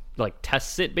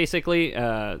tests it basically.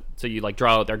 So you like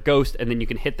draw out their ghost and then you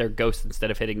can hit their ghost instead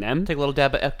of hitting them. Take a little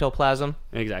dab of ectoplasm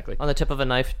Exactly. on the tip of a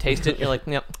knife, taste it, you're like,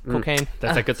 yep, cocaine.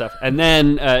 That's that good stuff. And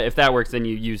then if that works, then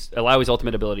you use Alawi's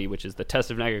ultimate ability, which is the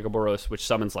Test of Nagagaboros, which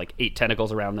summons like 8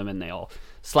 tentacles around them, and they all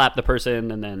slap the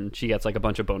person, and then she gets like a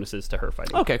bunch of bonuses to her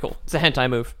fighting. Okay, cool. It's a hentai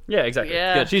move. Yeah, exactly.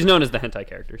 Yeah. Good. She's known as the hentai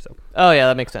character, so. Oh yeah,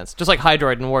 that makes sense. Just like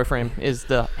Hydroid in Warframe is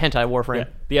the hentai Warframe.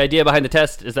 Yeah. The idea behind the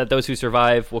test is that those who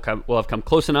survive will have come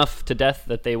close enough to death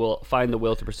that they will find the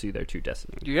will to pursue their true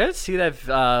destiny. Do you guys see that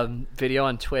video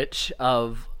on Twitch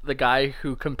of the guy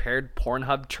who compared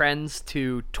Pornhub trends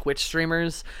to Twitch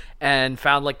streamers and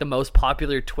found like the most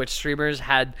popular Twitch streamers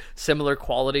had similar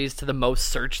qualities to the most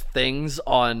searched things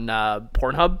on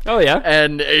Pornhub? Oh, yeah?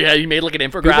 And yeah, he made like an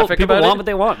infographic People about want it. what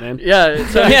they want, man. Yeah,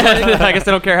 so Yeah, I guess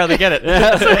they don't care how they get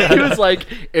it. so he was like,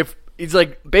 he's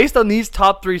like, based on these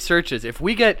top 3 searches, if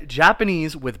we get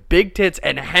Japanese with big tits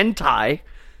and hentai,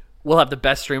 we'll have the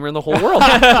best streamer in the whole world.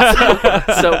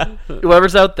 so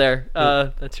whoever's out there,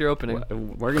 that's your opening.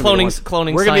 We're gonna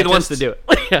Cloning We're gonna be the ones to scientists.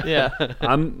 do it. Yeah.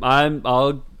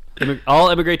 I'll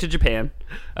immigrate to Japan.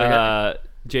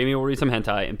 Jamie will read some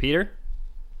hentai, and Peter,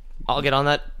 I'll get on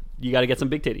that. you got to get some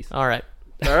big titties. All right.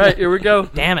 All right, here we go.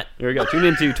 Damn it. Here we go. Tune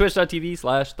into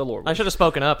twitch.tv/thelore. I should have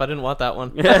spoken up. I didn't want that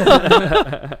one.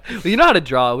 Well, you know how to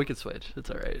draw. We could switch. It's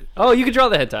all right. Oh, you could draw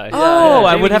the hentai. Oh,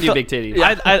 I Jamie would can have do to. big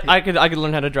titties. I could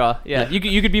learn how to draw. Yeah,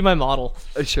 you could be my model.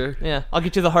 Sure. Yeah, I'll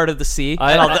get you the heart of the sea,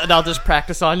 I- and I'll just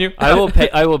practice on you. I will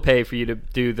pay for you to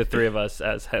do the 3 of us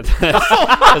as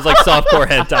hentai, as like softcore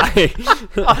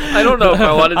hentai. I don't know if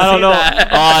I want to I don't see know. that.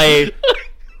 I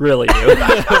really do.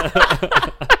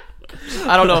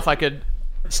 I don't know if I could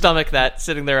stomach that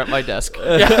sitting there at my desk.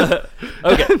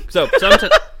 Okay, so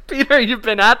sometimes Peter, you've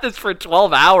been at this for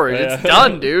 12 hours. It's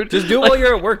done, dude. just do it while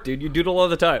you're at work, dude. You doodle all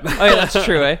the time. Oh yeah, that's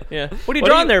true, eh? Yeah. What are you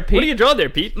drawing there, Pete? What are you drawing there,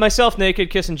 Pete? Myself naked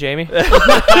kissing Jamie.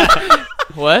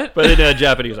 What? But in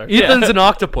Japanese art. Ethan's an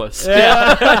octopus.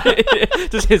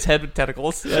 Just his head with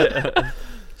tentacles.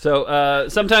 So,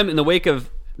 sometime in the wake of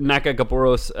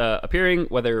Nagagaboros appearing,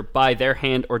 whether by their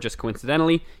hand or just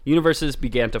coincidentally, universes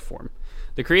began to form.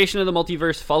 The creation of the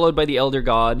multiverse, followed by the Elder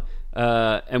Gods,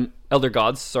 and with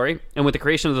the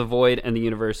creation of the Void and the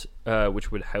universe,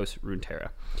 which would house Runeterra.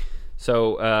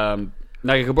 So,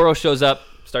 Nagagaboros shows up,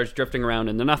 starts drifting around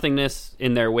into nothingness.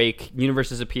 In their wake,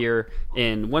 universes appear.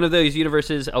 In one of those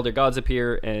universes, Elder Gods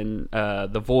appear, and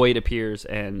the Void appears,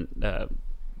 and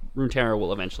Runeterra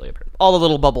will eventually appear. All the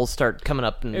little bubbles start coming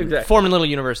up and Exactly. forming little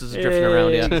universes and drifting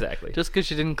around. Yeah. Exactly. Just because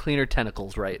she didn't clean her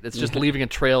tentacles right. It's just leaving a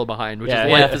trail behind, which Yeah,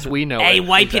 is yeah. life as we know it.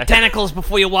 Wipe your tentacles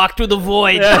before you walk through the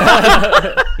void.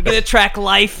 You're gonna track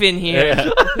life in here.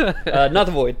 Not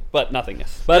the Void, but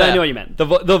nothingness. But Yeah. I know what you meant. The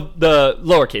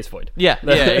lowercase Void. Yeah.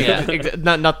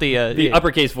 Not the The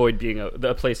uppercase Void being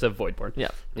a place of Voidborn.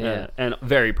 Yeah. And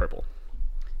very purple.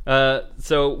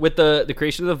 So with the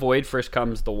creation of the Void, first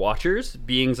comes the Watchers,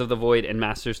 beings of the Void and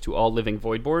masters to all living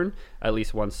Voidborn. At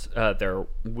least once there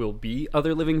will be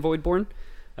other living Voidborn.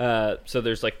 So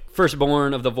there's like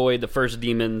firstborn of the Void, the first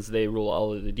demons. They rule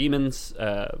all of the demons.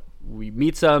 We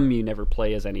meet some. You never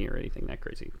play as any or anything that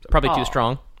crazy. So, Probably too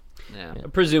strong. Yeah.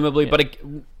 presumably, but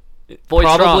Void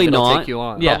probably strong, it'll not. take you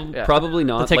on. Yeah. Probably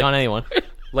not. They'll take Like- on anyone.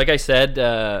 Like I said,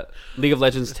 League of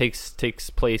Legends takes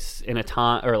place in a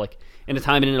time, or like in a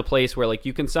time and in a place where like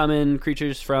you can summon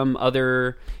creatures from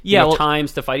other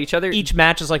times to fight each other. Each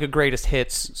match is like a greatest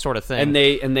hits sort of thing.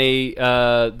 and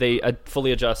they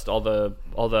fully adjust all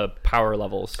the power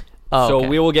levels. Oh, so okay.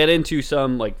 we will get into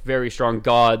some like very strong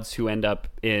gods who end up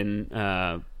in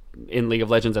League of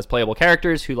Legends as playable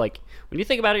characters. Who, like, when you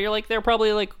think about it, you're like, they're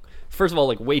probably like, first of all,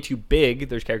 like way too big.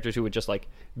 There's characters who would just like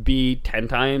be 10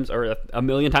 times or a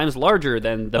million times larger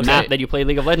than the map that you play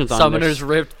League of Legends on. Summoner's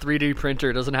Rift 3D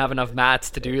printer doesn't have enough mats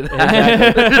to do that.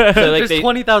 Exactly. So, like, There's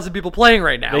 20,000 people playing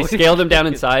right now. they scale them down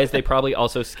in size. They probably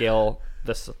also scale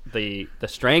the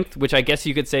strength, which I guess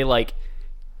you could say like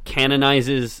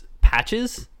canonizes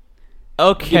patches.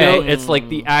 okay. You know, it's like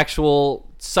the actual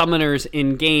summoners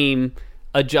in game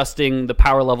adjusting the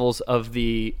power levels of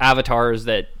the avatars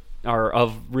that are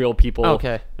of real people.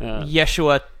 Okay.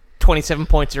 Yeshua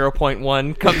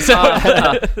 27.0.1 comes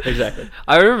out. Exactly.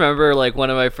 I remember like one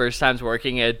of my first times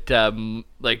working at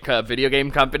like a video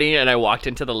game company, and I walked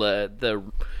into the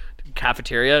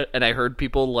cafeteria and I heard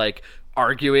people like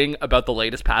arguing about the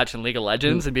latest patch in League of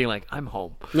Legends and being like, I'm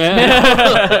home.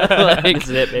 Like, this is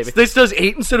it, baby. This does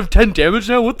 8 instead of 10 damage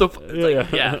now? What the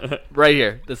yeah, right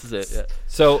here. This is it. Yeah.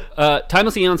 So,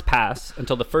 timeless eons pass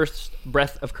until the first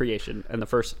breath of creation and the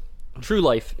first true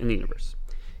life in the universe.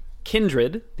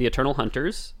 Kindred, the eternal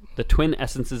hunters, the twin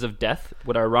essences of death,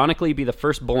 would ironically be the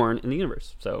firstborn in the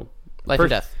universe. So, Life and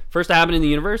death. First to happen in the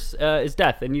universe is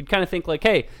death. And you'd kind of think like,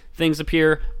 hey, things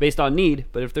appear based on need,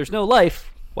 but if there's no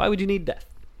life, why would you need death?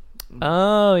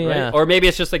 Oh, yeah. Right? Or maybe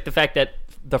it's just like the fact that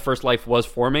the first life was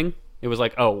forming. It was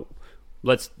like, oh,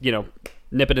 let's,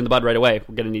 nip it in the bud right away.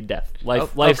 We're going to need death.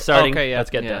 Life starting. Okay, yeah. Let's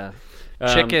get death.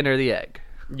 Chicken or the egg?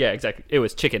 Yeah, exactly. It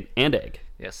was chicken and egg.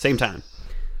 Yes. Same time.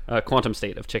 Quantum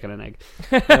state of chicken and egg.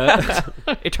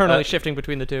 Eternally shifting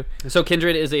between the two. So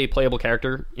Kindred is a playable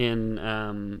character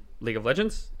in League of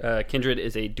Legends. Kindred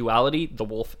is a duality, the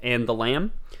wolf and the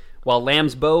lamb. While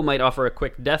Lamb's bow might offer a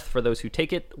quick death for those who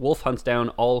take it, Wolf hunts down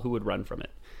all who would run from it.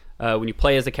 When you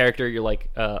play as a character, you're like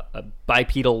a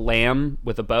bipedal lamb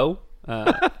with a bow,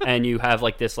 and you have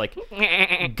like this like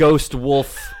ghost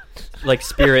wolf like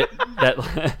spirit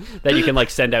that you can like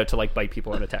send out to like bite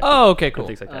people and attack. Oh, okay, cool. And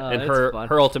things like that. And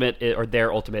her ultimate or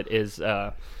their ultimate is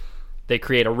they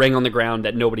create a ring on the ground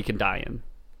that nobody can die in.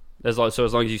 As long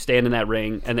as you stand in that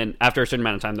ring, and then after a certain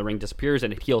amount of time, the ring disappears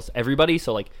and it heals everybody.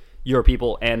 So like your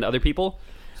people and other people.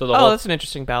 So that's an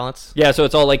interesting balance. Yeah, so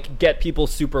it's all like get people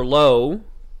super low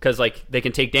because like they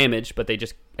can take damage, but they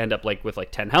just end up like with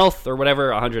like 10 health or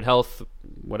whatever, 100 health,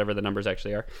 whatever the numbers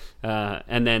actually are.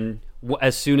 And then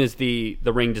as soon as the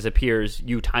ring disappears,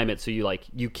 you time it so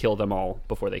you kill them all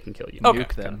before they can kill you. Okay.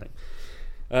 Nuke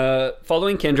them.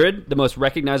 Following Kindred, the most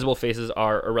recognizable faces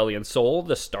are Aurelion Sol,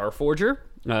 the Star Forger,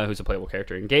 who's a playable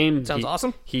character in game. Sounds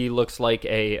awesome. He looks like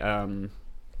a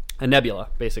nebula,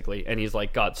 basically, and he's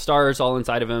like got stars all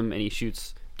inside of him, and he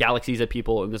shoots galaxies at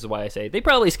people. And this is why I say they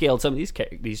probably scaled some of these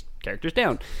characters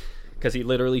down, because he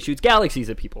literally shoots galaxies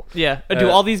at people. Yeah. Do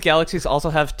all these galaxies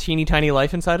also have teeny tiny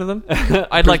life inside of them?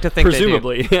 I'd like to think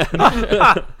presumably. They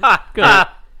do. Good.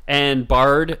 And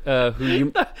Bard, who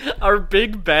you... Our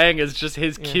Big Bang is just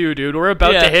his cue, dude. We're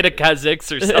about to hit a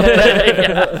Kha'Zix or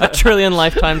something. A trillion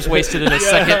lifetimes wasted in a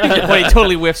second when he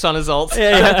totally whiffs on his ult.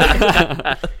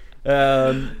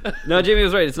 No, Jamie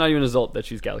was right. It's not even his ult that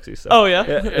shoots galaxies. So. Oh yeah?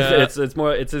 It's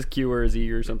more it's his Q or his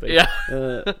E or something. Yeah.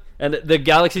 And the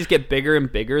galaxies get bigger and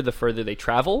bigger the further they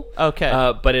travel. Okay.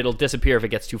 But it'll disappear if it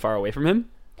gets too far away from him.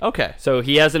 Okay. So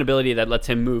he has an ability that lets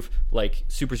him move like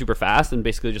super super fast and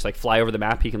basically just like fly over the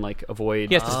map. He can like avoid.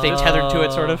 He has to stay tethered to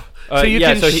it, sort of. So you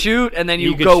can shoot and then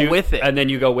you can go shoot, with it, and then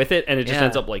you go with it, and it just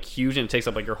ends up like huge, and it takes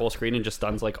up like your whole screen and just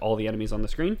stuns like all the enemies on the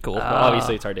screen. Cool. But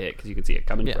obviously, it's hard to hit because you can see it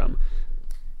coming from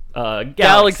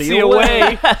galaxy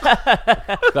away.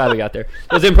 Glad we got there.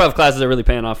 Those improv classes are really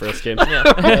paying off for us, James.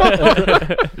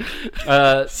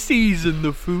 Season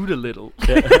the food a little.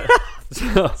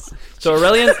 So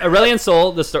Aurelion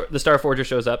Sol, the Star Forger,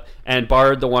 shows up, and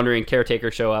Bard, the Wandering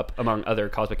Caretaker, show up among other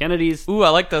cosmic entities. Ooh, I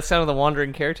like the sound of the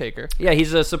Wandering Caretaker. Yeah,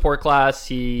 he's a support class.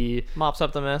 He mops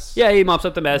up the mess. Yeah, he mops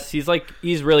up the mess. He's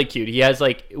really cute. He has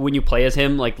like when you play as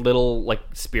him, like little like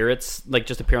spirits like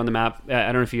just appear on the map. I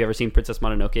don't know if you've ever seen Princess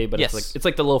Mononoke, but yes. it's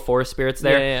like the little forest spirits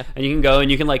there, yeah. And you can go and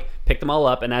you can like pick them all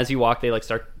up, and as you walk, they like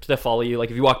start to follow you.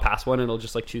 Like if you walk past one, it'll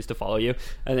just like choose to follow you,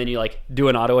 and then you like do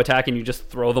an auto attack and you just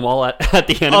throw them all at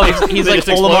the enemy. Oh, he's like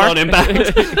Olimar on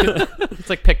impact. It's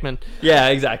like Pikmin. Yeah,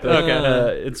 exactly.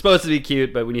 Okay. It's supposed to be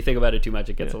cute, but when you think about it too much,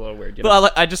 it gets a little weird. You know?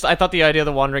 Well, I thought the idea of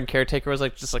the Wandering Caretaker was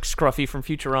like just like Scruffy from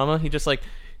Futurama. He just like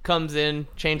comes in,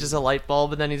 changes a light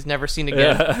bulb, and then he's never seen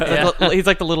again. He's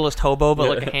like the littlest hobo, but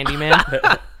like a handyman.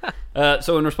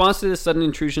 So in response to this sudden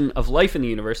intrusion of life in the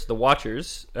universe, the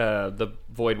Watchers, the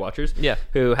Void Watchers,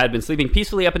 who had been sleeping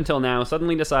peacefully up until now,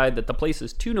 suddenly decide that the place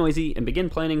is too noisy and begin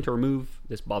planning to remove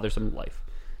this bothersome life.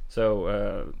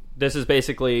 So this is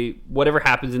basically whatever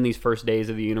happens in these first days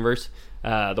of the universe.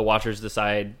 The Watchers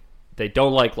decide they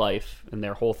don't like life, and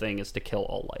their whole thing is to kill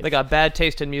all life. They got bad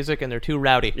taste in music, and they're too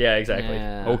rowdy. Yeah, exactly.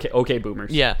 Yeah. Okay,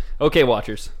 boomers. Yeah. Okay,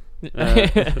 Watchers.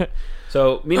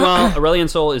 So meanwhile, Aurelion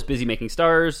Sol is busy making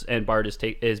stars, and Bard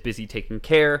is busy taking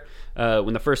care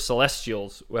when the first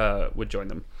Celestials would join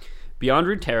them. Beyond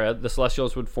Runeterra, the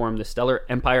Celestials would form the stellar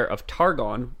empire of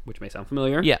Targon, which may sound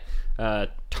familiar. Yeah.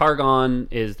 Targon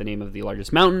is the name of the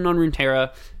largest mountain on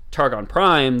Runeterra. Targon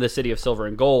Prime, the city of silver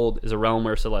and gold, is a realm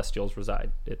where Celestials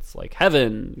reside. It's like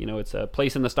heaven, it's a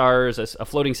place in the stars, a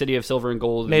floating city of silver and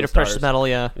gold. Made of precious metal,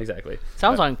 yeah. Exactly.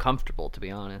 Sounds uncomfortable, to be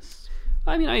honest.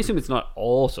 I mean, I assume it's not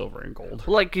all silver and gold.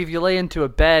 Like if you lay into a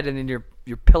bed and then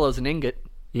your pillow's an ingot.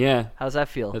 Yeah. How's that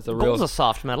feel? It's a Gold's real, a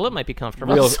soft metal. It might be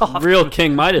comfortable. real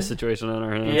King Midas situation on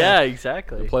our hands. Yeah,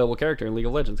 exactly. Playable character in League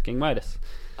of Legends, King Midas.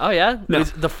 Oh yeah, No.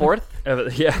 the fourth. Yeah,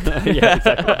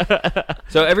 exactly.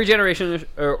 So every generation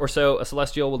or so, a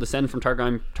Celestial will descend from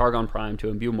Targon Prime to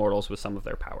imbue mortals with some of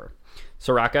their power.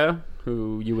 Soraka,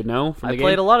 who you would know from the game, I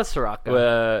played a lot of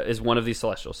Soraka. is one of these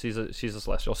Celestials. She's a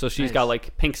Celestial. So she's Nice. got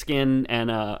like pink skin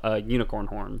and a unicorn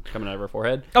horn coming out of her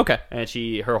forehead. Okay. And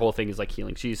her whole thing is like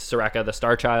healing. She's Soraka, the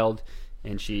Star Child,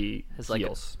 and she Like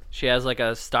heals. she has like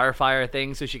a starfire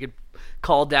thing, so she could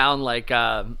call down like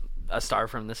a star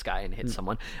from the sky and hit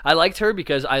someone. I liked her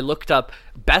because I looked up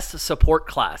best support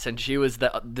class, and she was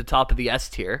the top of the S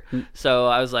tier. So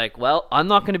I was like, well, I'm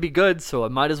not going to be good, so I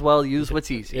might as well use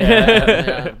what's easy.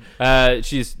 Yeah.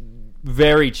 She's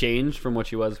very changed from what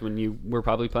she was when you were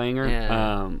probably playing her.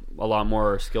 Yeah. A lot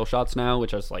more skill shots now,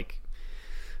 which I was like,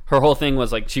 her whole thing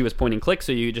was like she was point and click,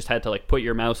 so you just had to like put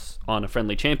your mouse on a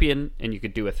friendly champion and you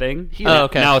could do a thing. Oh,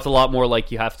 okay. Now it's a lot more like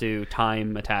you have to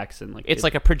time attacks and like It's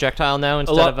like a projectile now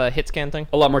instead of a hit scan thing.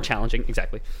 a lot more challenging.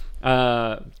 Exactly.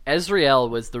 Ezreal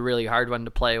was the really hard one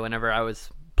to play whenever I was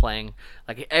playing.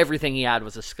 Like everything he had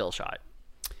was a skill shot.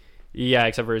 Yeah,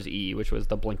 except for his E, which was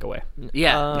the blink away.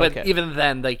 Yeah, but okay. even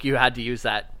then, like you had to use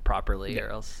that properly, or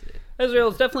else.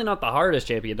 Ezreal is definitely not the hardest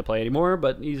champion to play anymore,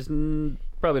 but he's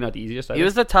probably not the easiest. He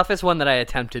was the toughest one that I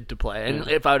attempted to play, and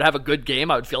if I would have a good game,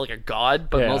 I would feel like a god.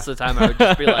 But most of the time, I would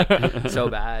just be like so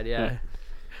bad. Yeah.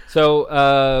 So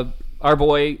our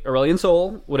boy Aurelion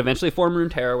Sol would eventually form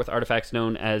Runeterra with artifacts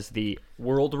known as the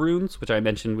World Runes, which I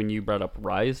mentioned when you brought up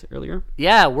Rise earlier.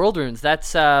 Yeah, world runes.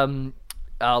 That's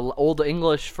old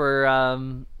English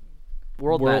for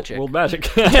world magic. World magic.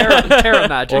 Terra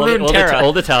magic.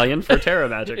 Old Italian for Terra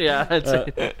magic. Yeah, that's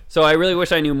it. So I really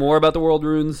wish I knew more about the World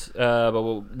Runes, but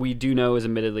what we do know is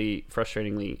admittedly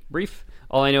frustratingly brief.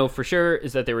 All I know for sure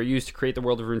is that they were used to create the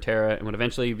world of Runeterra and would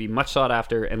eventually be much sought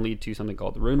after and lead to something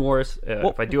called the Rune Wars.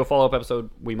 If I do a follow-up episode,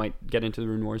 we might get into the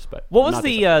Rune Wars. But What was not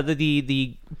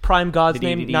the prime god's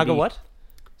name? Naga what?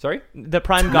 Sorry? The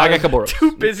prime god. Naga Kaboro.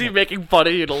 Too busy making fun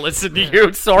of you to listen to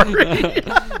you. Sorry.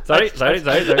 Sorry. I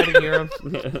didn't hear him.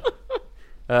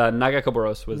 Naga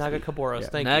Kaboros was Naga Kaboros.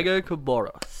 Thank you. Naga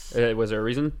Kaboros. was there a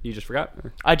reason you just forgot?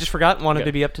 Or? I just forgot and wanted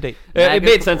to be up to date. It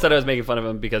made sense that I was making fun of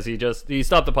him because he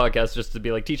stopped the podcast just to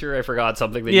be like, teacher, I forgot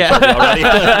something that you told me already.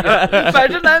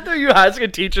 Imagine that though, you ask a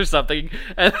teacher something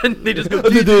and then they just go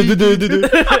Spit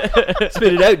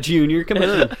it out, Junior. Come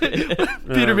on.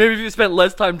 Peter, maybe if you spent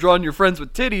less time drawing your friends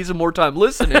with titties and more time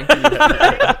listening.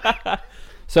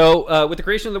 So, with the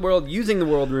creation of the world using the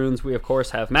world runes, we of course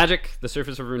have magic. The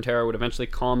surface of Runeterra would eventually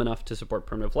calm enough to support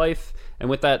primitive life, and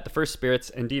with that, the first spirits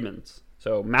and demons.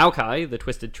 So, Maokai, the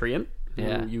Twisted Treant,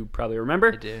 who you probably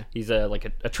remember. I do. He's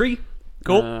like a tree.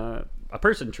 Cool. A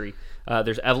person tree.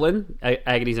 There's Evelyn,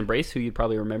 Agony's Embrace, who you'd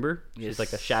probably remember. She's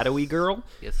like a shadowy girl.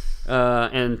 Yes.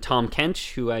 And Tom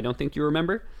Kench, who I don't think you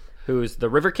remember, who's the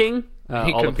River King.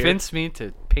 He convinced me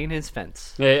to paint his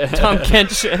fence. Tom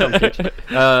Kench.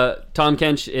 Tom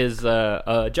Kench is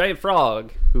a giant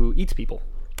frog who eats people.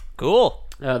 Cool.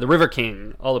 The River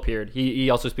King all appeared. He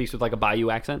also speaks with like a Bayou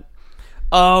accent.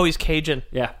 Oh, he's Cajun.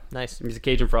 Yeah. Nice. He's a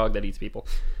Cajun frog that eats people.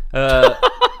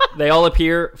 They all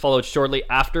appear, followed shortly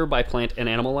after by plant and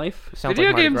animal life. Sounds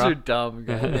Video like Mardi games Gras. are dumb,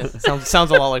 guys.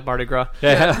 Sounds a lot like Mardi Gras.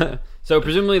 Yeah. So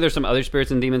presumably there's some other spirits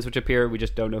and demons which appear. We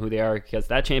just don't know who they are because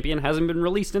that champion hasn't been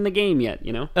released in the game yet,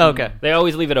 you know? Oh, okay. They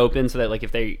always leave it open so that like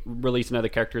if they release another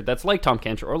character that's like Tom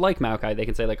Kench or like Maokai, they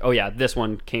can say like, oh yeah, this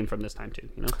one came from this time too,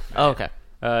 you know? Oh, okay.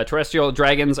 Terrestrial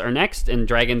dragons are next, and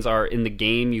dragons are in the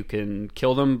game. You can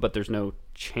kill them, but there's no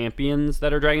champions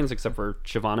that are dragons except for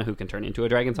Shyvana, who can turn into a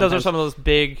dragon sometimes. Those are some of those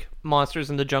big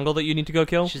monsters in the jungle that you need to go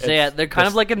kill. They're kind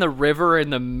of like in the river in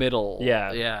the middle.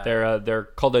 Yeah. They're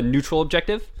called a neutral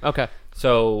objective. Okay.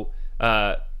 So,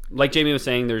 like Jamie was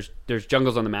saying, there's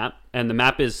jungles on the map, and the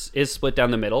map is split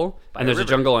down the middle, and there's a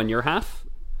jungle on your half,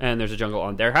 and there's a jungle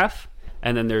on their half,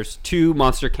 and then there's two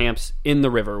monster camps in the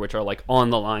river, which are like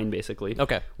on the line, basically.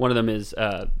 Okay. One of them is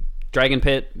Dragon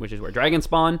Pit, which is where dragons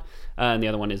spawn, and the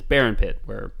other one is Baron Pit,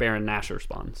 where Baron Nashor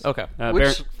spawns. Okay.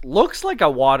 Which looks like a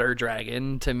water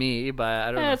dragon to me, but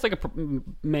I don't know. It's like a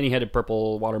many-headed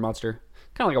purple water monster.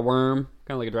 Kind of like a worm,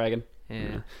 kind of like a dragon.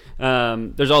 Yeah.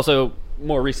 There's also,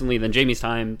 more recently than Jamie's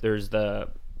time, there's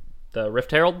the Rift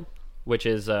Herald, which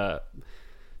is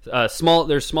there's small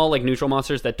like neutral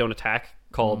monsters that don't attack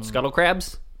called scuttle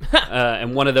crabs.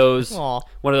 And one of those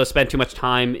spent too much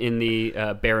time in the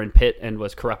Baron Pit and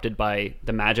was corrupted by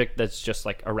the magic that's just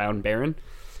like around Baron,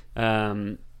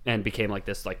 and became like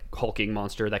this like hulking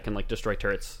monster that can like destroy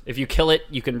turrets. If you kill it,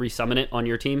 you can resummon it on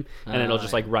your team, and it'll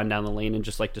just like run down the lane and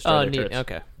just like destroy their turrets.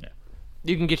 Okay. Yeah.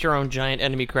 You can get your own giant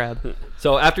enemy crab.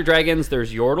 So after dragons,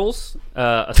 there's Yordles,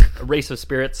 a race of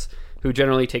spirits who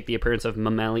generally take the appearance of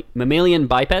mammalian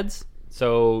bipeds.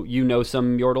 So you know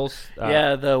some Yordles?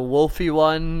 Yeah, the wolfy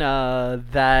one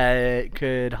that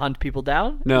could hunt people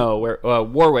down? No,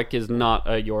 Warwick is not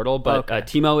a Yordle, but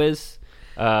Teemo is.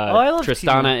 I love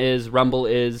Tristana Teemo. is. Rumble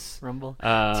is.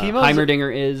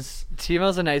 Heimerdinger is.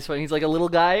 Teemo's a nice one. He's like a little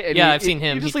guy. And I've seen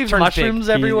him. He just He leaves turns mushrooms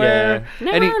big. everywhere.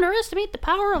 Never underestimate the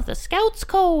power of the Scouts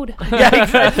Code. Yeah,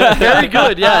 exactly. Very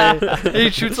good, yeah. He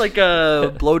shoots like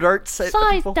blow darts at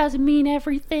people. doesn't mean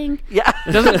everything. Yeah.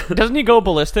 Doesn't he go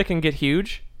ballistic and get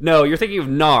huge? No, you're thinking of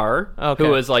Gnar, Okay.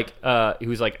 who's like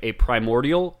a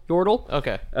primordial Yordle.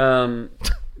 Okay.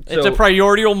 So- It's a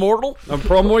primordial mortal? A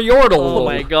primordial Yordle. Oh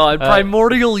my god,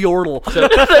 Primordial Yordle.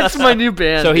 That's my new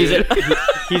band. So dude.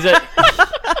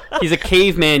 he's a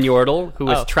caveman Yordle who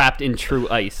was Oh. trapped in true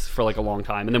ice for like a long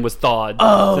time and then was thawed.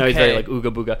 Oh, So now he's very okay. like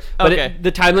ooga booga. But Okay.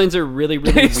 the timelines are really,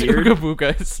 really weird.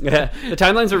 Ooga-boogas. Yeah, the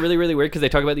timelines are really, really weird because they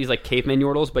talk about these like caveman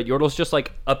Yordles, but Yordles just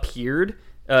like appeared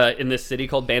in this city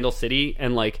called Bandle City,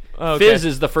 and like Okay. Fizz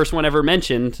is the first one ever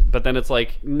mentioned, but then it's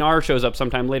like Gnar shows up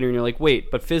sometime later, and you're like,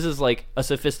 wait, but Fizz is like a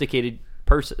sophisticated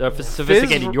person,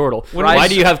 sophisticated Yordle. Why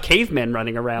do you have cavemen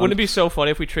running around? Wouldn't it be so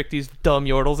funny if we tricked these dumb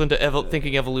Yordles into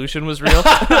thinking evolution was real?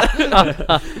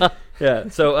 Yeah,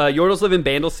 so Yordles live in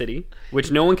Bandle City,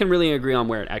 which no one can really agree on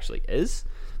where it actually is.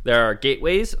 There are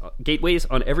gateways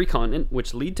on every continent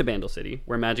which lead to Bandle City,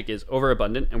 where magic is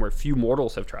overabundant and where few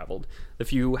mortals have traveled. The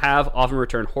few who have often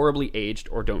return horribly aged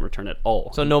or don't return at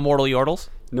all. So no mortal Yordles?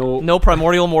 no, No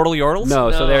primordial mortal Yordles?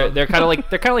 no. So No. they're kind of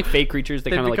like fake creatures.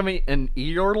 They They'd kind of become like an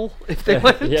E-Yordle if they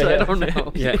went. yeah. I don't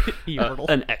know. yeah, Yordle.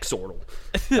 an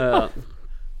X-Yordle.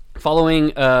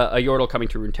 Following a Yordle coming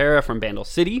to Runeterra from Bandle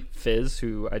City, Fizz,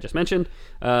 who I just mentioned,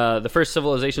 the first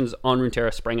civilizations on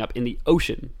Runeterra sprang up in the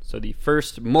ocean. So the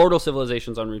first mortal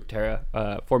civilizations on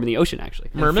Runeterra form in the ocean, actually.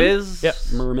 Merman? Fizz, Yep,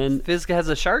 merman. Fizz has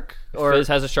a shark? Or Fizz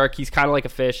has a shark. He's kind of like a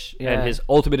fish, Yeah. and his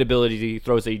ultimate ability, he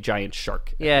throws a giant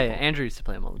shark. yeah, Andrew used to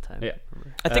play him all the time. Yeah.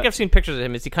 I think I've seen pictures of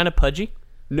him. Is he kind of pudgy?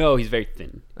 No, he's very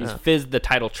thin. He's Fizz, the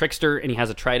title trickster, and he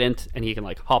has a trident, and he can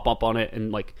like hop up on it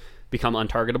and like become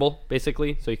untargetable,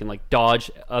 basically. So he can like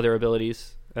dodge other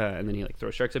abilities, and then he like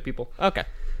throws sharks at people. Okay.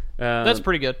 That's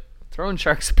pretty good. Throwing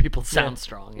sharks at people sounds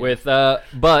strong. Yeah.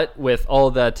 But with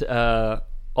all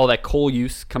that coal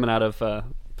use coming out of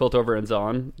Piltover and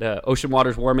Zon, the ocean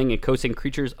waters warming and coasting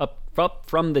creatures up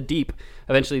from the deep.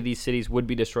 Eventually, these cities would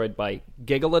be destroyed by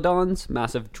Gigalodons,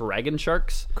 massive dragon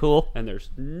sharks. Cool. And there's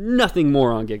nothing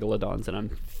more on Gigalodons, and I'm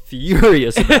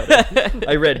furious about it.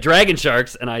 I read dragon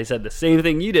sharks, and I said the same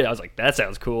thing you did. I was like, that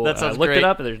sounds cool. That And sounds I looked great. it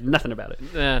up, and there's nothing about it.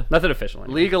 Yeah. Nothing official.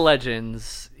 Anyway. League of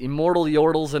Legends, Immortal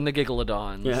Yordles and the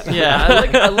Gigalodons. Yeah. Yeah.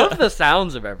 I love the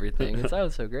sounds of everything. It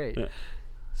sounds so great.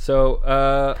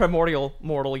 So, Primordial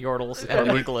mortal Yordles and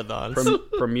Megalodons.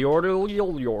 from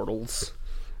Yordles.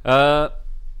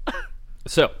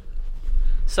 So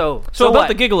So So what? about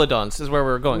the Gigalodons is where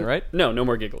we're going, right? no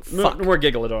more no more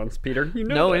Gigalodons, Peter. You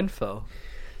know No that. info.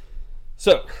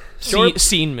 So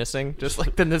Scene missing, just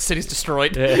like then the city's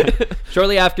destroyed.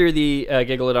 shortly after the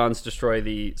Gigalodons destroy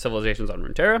the civilizations on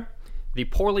Runeterra, the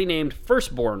poorly named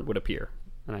Firstborn would appear.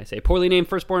 And I say poorly named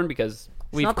Firstborn because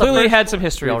We've not the clearly first had some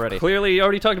history we've already. clearly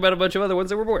already talked about a bunch of other ones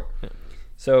that were born.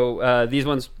 So these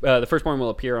ones, the Firstborn will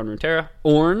appear on Runeterra.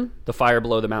 Ornn, the fire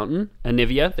below the mountain.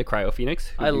 Anivia, the Cryo Phoenix.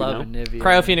 who I you love know. Anivia.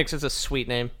 Cryo Phoenix is a sweet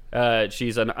name.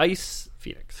 She's an ice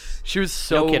phoenix. She was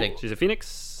so No kidding. She's a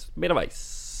phoenix made of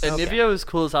ice. Anivia was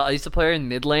cool as hell. I used to play her in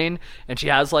mid lane, and she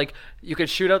has like you could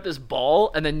shoot out this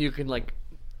ball, and then you can like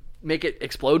make it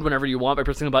explode whenever you want by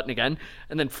pressing the button again,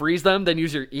 and then freeze them. Then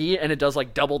use your E, and it does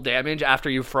like double damage after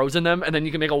you've frozen them, and then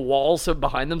you can make a wall so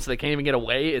behind them so they can't even get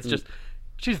away. It's just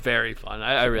she's very fun.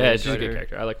 I really Yeah, she's a enjoyed good her.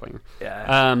 character. I like playing her.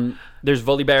 Yeah. There's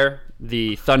Volibear,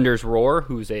 the Thunder's Roar,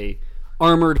 who's a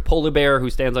armored polar bear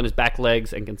who stands on his back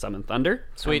legs and can summon thunder.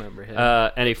 Sweet. remember him.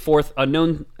 And a fourth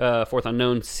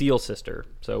unknown Seal Sister.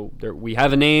 So we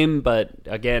have a name, but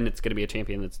again, it's going to be a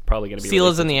champion that's probably going to be Seal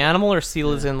released. is in the animal, or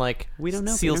Seal is in like We don't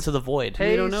know, Seals Peter. to the Void.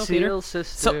 Hey, don't know, Peter? Seal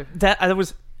Sister. So that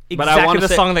was But I exactly wanna the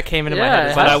say- song that came into my Yeah,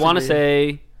 head. it But has I to want to be.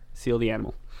 say Seal the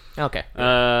animal. Okay,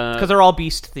 Because because they're all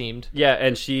beast themed. yeah,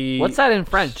 and she What's that in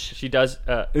French? She does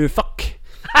fuck.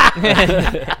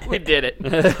 We did it.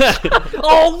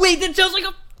 Oh, wait, that sounds like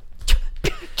a.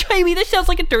 Jamie, that sounds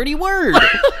like a dirty word.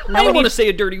 I don't want to say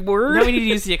a dirty word. Now we need to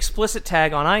use the explicit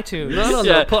tag on iTunes. Not on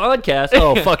Yeah. the podcast.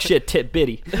 Oh fuck, shit, tit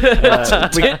bitty.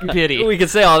 Pity. We can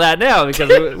say all that now because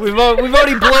we've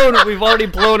already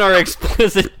blown our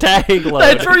explicit tag load.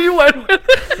 That's where you went with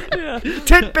it.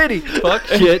 Tit bitty. Fuck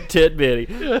shit tit bitty.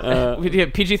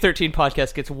 PG-13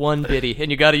 podcast gets one bitty,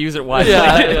 and you got to use it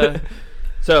wisely.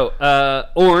 So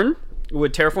Orn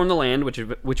would terraform the land,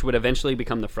 which would eventually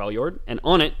become the Freljord, and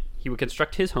on it he would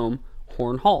construct his home,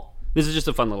 Horn Hall. This is just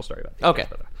a fun little story about it. Okay.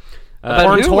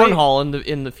 Orn's Horn Hall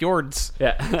in the fjords.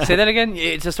 Yeah. Say that again.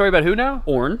 It's a story about who now?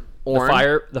 Orn.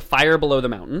 The fire below the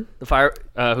mountain. The fire.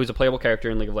 Who's a playable character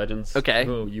in League of Legends. Okay.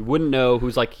 Who you wouldn't know.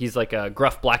 He's like a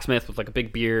gruff blacksmith with like a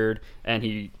big beard, and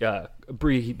he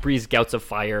breathes gouts of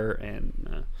fire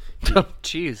and.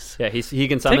 Jeez. Yeah, he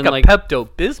can summon Take a like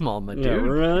Pepto-Bismol, my dude. Yeah,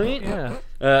 right.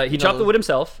 Yeah. He chopped the wood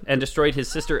himself and destroyed his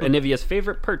sister Anivia's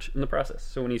favorite perch in the process.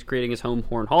 So when he's creating his home,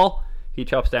 Horn Hall, he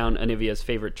chops down Anivia's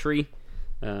favorite tree.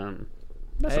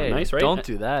 That's not nice, right? Don't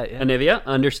do that. Yeah. Anivia,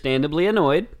 understandably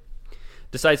annoyed,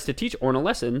 decides to teach Orn a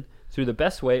lesson through the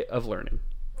best way of learning.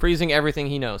 Freezing everything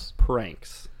he knows.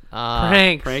 Pranks.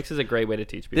 Pranks. Pranks is a great way to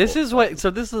teach people. This is what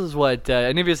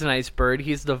Anivia's an ice bird.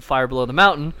 He's the fire below the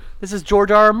mountain. This is George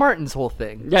R. R. Martin's whole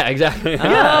thing. Yeah, exactly.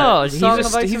 Yeah, he's Song of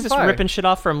just, Ice he's and just Fire. ripping shit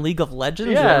off from League of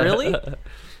Legends? Yeah. Really?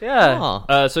 Yeah.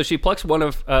 Oh. So she plucks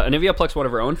Anivia plucks one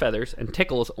of her own feathers and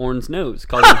tickles Orn's nose,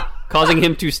 causing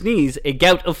him to sneeze a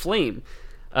gout of flame.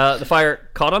 The fire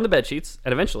caught on the bedsheets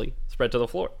and eventually spread to the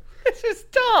floor. This is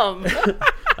dumb.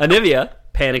 Anivia,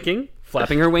 panicking,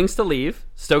 flapping her wings to leave,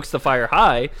 stokes the fire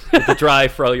high with the dry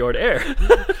Freljord air.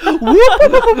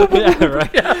 Yeah,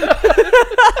 right.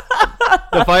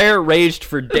 The fire raged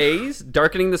for days,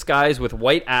 darkening the skies with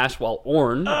white ash while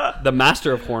Orn, the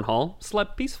master of Horn Hall,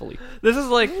 slept peacefully. This is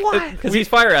like... Because he's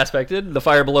fire aspected, the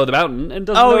fire below the mountain, and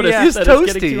doesn't Oh, notice yeah. that He's it's toasty,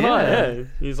 getting too hot. yeah.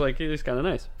 Yeah. He's kind of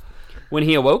nice. When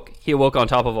he awoke on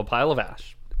top of a pile of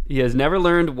ash. He has never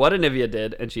learned what Anivia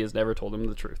did, and she has never told him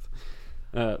the truth.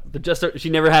 She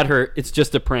never had her "it's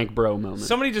just a prank, bro" moment.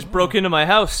 Somebody just broke into my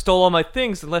house, stole all my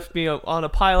things, and left me on a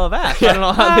pile of ash. I don't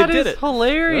know how they did it.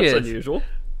 Hilarious. That's unusual.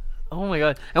 Oh my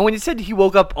god! And when you said he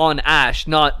woke up on Ash,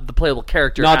 not the playable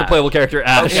character, Not the Ash. playable character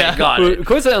Ash. Okay, got Who- it.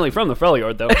 Coincidentally from the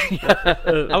Freljord, though.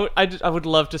 I would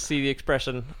love to see the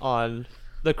expression on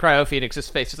the Cryo Phoenix's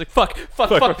face. It's like, fuck, shit,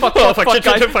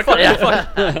 guys, shit, fuck,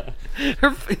 Yeah.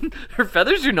 her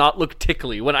feathers do not look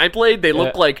tickly. When I played, they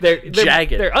look like they're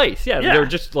jagged. They're ice. Yeah, they're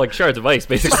just like shards of ice,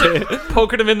 basically.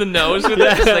 poking him in the nose with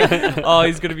it. Just like, oh,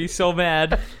 he's gonna be so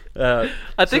mad.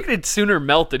 I think they'd sooner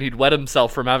melt than he'd wet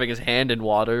himself from having his hand in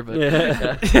water.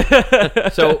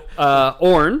 But So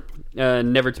Orn,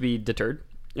 never to be deterred,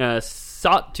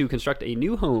 sought to construct a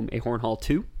new home, a Horn Hall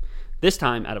 2, this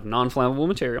time out of non-flammable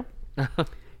material.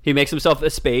 He makes himself a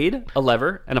spade, a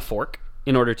lever, and a fork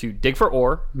in order to dig for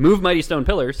ore, move mighty stone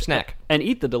pillars, Snack. and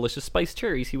eat the delicious spiced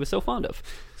cherries he was so fond of.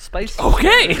 spicy.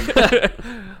 Okay.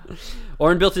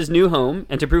 Orn built his new home,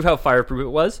 and to prove how fireproof it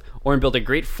was, Orn built a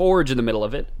great forge in the middle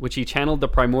of it, which he channeled the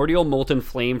primordial molten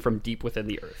flame from deep within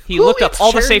the earth. He Who looked up eats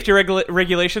all the cherry- safety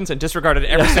regulations and disregarded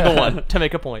every single one to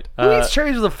make a point. Who eats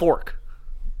cherries with a fork?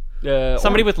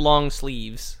 Somebody Orn- with long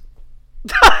sleeves.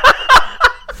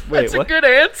 Wait, That's what? a good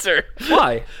answer.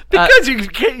 Why? Because you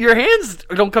can't, your hands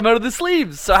don't come out of the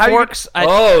sleeves. So how Forks.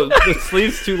 Oh, the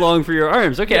sleeve's too long for your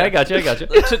arms. Okay, I got you.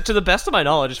 To the best of my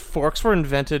knowledge, forks were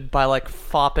invented by like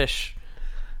foppish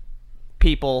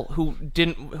people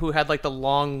who had like the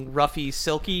long, roughy,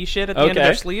 silky shit at the end of Okay.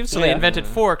 their sleeves. So they Yeah. invented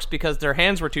forks because their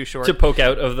hands were too short. To poke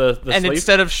out of the and sleeve.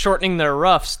 instead of shortening their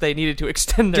ruffs, they needed to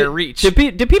extend their reach.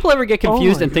 Did people ever get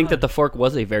confused my and think that the fork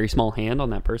was a very small hand on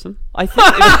that person? I think.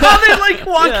 They're like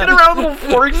walking around with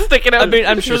little forks sticking out. I mean,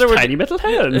 I'm sure there were tiny metal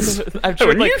hands. I'm sure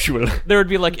How like, unusual. there would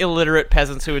be like illiterate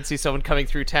peasants who would see someone coming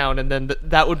through town, and then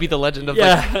that would be the legend of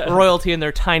Yeah. like royalty in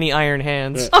their tiny iron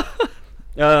hands.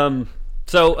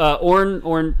 So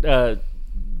Orn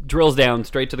drills down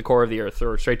straight to the core of the earth,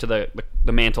 or straight to the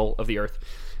mantle of the earth.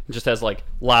 It just has like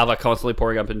lava constantly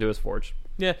pouring up into his forge.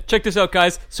 Yeah, check this out,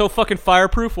 guys. So fucking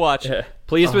fireproof. Watch.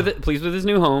 Pleased with his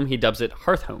new home, he dubs it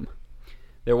Hearthhome.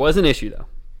 There was an issue though.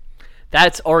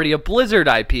 That's already a Blizzard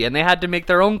IP, and they had to make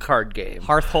their own card game.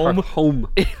 Hearthhome. Home.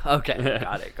 Okay,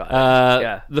 got it.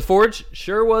 Yeah. The forge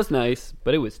sure was nice,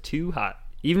 but it was too hot,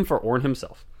 even for Orn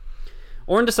himself.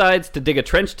 Orn decides to dig a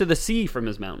trench to the sea from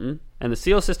his mountain, and the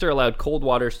Seal Sister allowed cold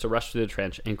waters to rush through the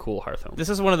trench and cool Hearthhome. This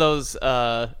is one of those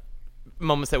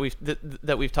moments that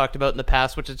we've talked about in the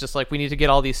past, which is just like we need to get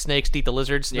all these snakes to eat the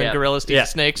lizards, and then Yeah. gorillas to eat Yeah. the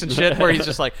snakes and shit. Where he's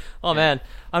just like, "Oh man,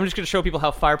 I'm just going to show people how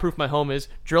fireproof my home is."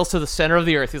 Drills to the center of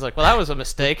the earth. He's like, "Well, that was a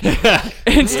mistake."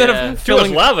 Instead Yeah. of Too much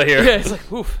filling lava here. yeah, it's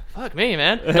like, "Oof, fuck me,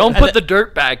 man." Don't put the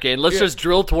dirt back in. Let's just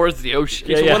drill towards the ocean.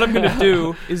 So what I'm going to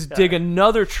do is dig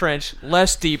another trench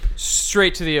less deep,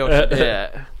 straight to the ocean.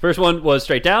 Yeah. First one was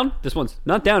straight down. This one's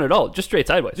not down at all, just straight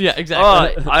sideways. Yeah,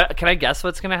 exactly. Can I guess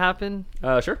what's gonna happen?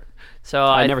 Sure. So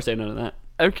I never say no to that.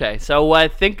 Okay, so what I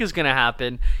think is going to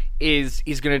happen is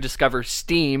he's going to discover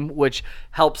steam, which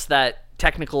helps that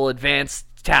technical advanced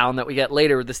town that we get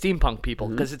later with the steampunk people,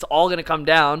 because it's all going to come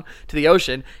down to the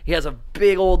ocean. He has a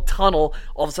big old tunnel,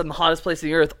 all of a sudden the hottest place on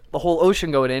the earth, the whole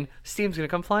ocean going in, steam's going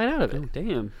to come flying out of it.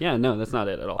 Damn. Yeah, no, that's not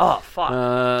it at all. Oh, fuck.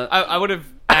 I would have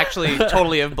actually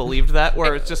totally have believed that,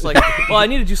 where it's just like, well, I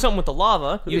need to do something with the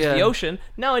lava, use the ocean,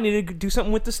 now I need to do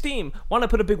something with the steam. Why don't I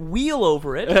put a big wheel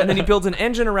over it, and then he builds an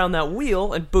engine around that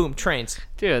wheel, and boom, trains.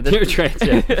 Dude, Trains,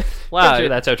 yeah. wow. Sure,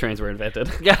 that's how trains were invented.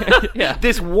 Yeah.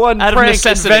 This one Out of prank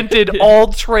necessity. invented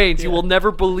all trains. You will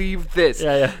never believe this.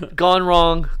 Yeah. Gone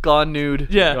wrong, gone nude.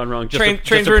 Yeah, Gone wrong. Trains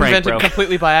Just a were prank, invented bro.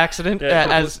 completely by accident,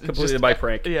 as completely just, by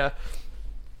prank. yeah.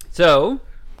 So,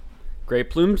 great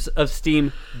plumes of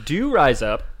steam do rise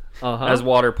up as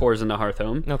water pours into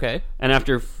Hearthhome. Okay, And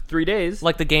after 3 days,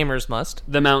 like the gamers must.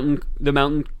 the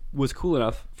mountain was cool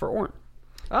enough for Ornn.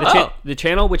 Oh. The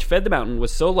channel which fed the mountain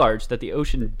was so large that the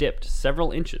ocean dipped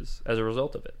several inches as a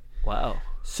result of it. Wow.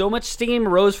 So much steam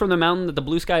rose from the mountain that the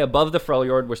blue sky above the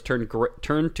Freljord was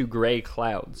turned to gray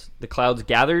clouds. The clouds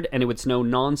gathered, and it would snow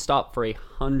nonstop for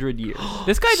 100 years.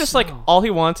 This guy just like all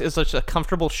he wants is such a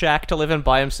comfortable shack to live in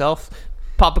by himself.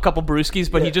 Pop a couple brewskis,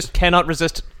 but he just cannot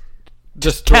resist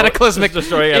cataclysmic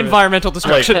environmental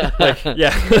destruction.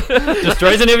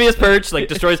 Destroys Anivia's perch,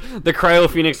 destroys the Cryo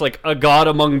Phoenix, a god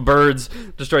among birds,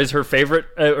 destroys her favorite,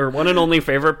 or one and only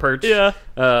favorite perch.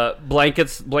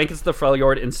 Blankets the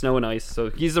Freljord in snow and ice. So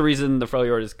he's the reason the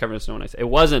Freljord is covered in snow and ice. It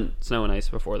wasn't snow and ice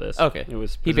before this. Okay, it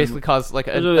was. he basically caused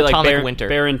an atomic winter,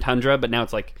 barren tundra, but now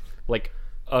it's like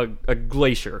a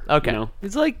glacier. Okay. You know?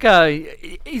 It's like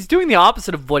he's doing the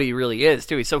opposite of what he really is,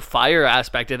 too. He's so fire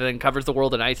aspected and then covers the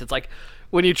world in ice. It's like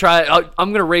when you try, I'm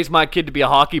going to raise my kid to be a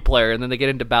hockey player, and then they get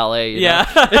into ballet. You know?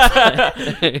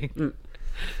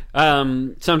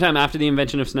 Sometime after the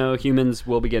invention of snow, humans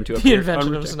will begin to the appear.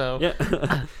 invention of snow.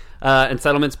 Yeah. And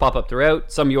settlements pop up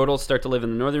throughout. Some Yordles start to live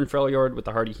in the northern Freljord with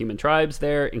the hardy human tribes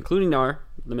there, including Gnar,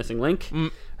 the missing link, who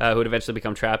would eventually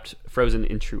become trapped, frozen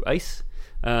in true ice.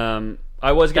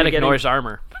 I was going to get ignores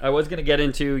armor. I was going to get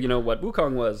into, what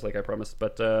Wukong was, like I promised,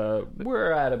 but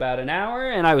we're at about an hour,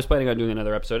 and I was planning on doing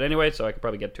another episode anyway, so I could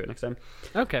probably get to it next time.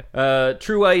 Okay.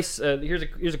 True ice.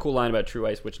 Here's a cool line about true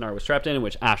ice, which Gnar was trapped in, and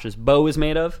which Ash's bow is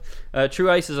made of.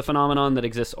 True ice is a phenomenon that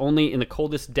exists only in the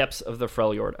coldest depths of the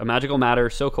Freljord. A magical matter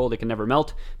so cold it can never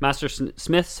melt. Master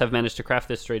smiths have managed to craft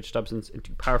this strange substance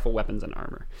into powerful weapons and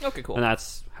armor. Okay, cool. And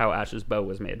that's how Ash's bow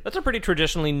was made. That's a pretty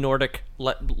traditionally Nordic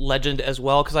legend as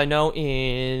well, because I know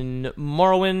in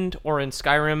Morrowind or in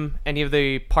Skyrim, any of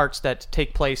the parts that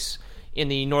take place in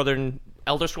the northern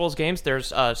Elder Scrolls games,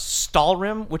 there's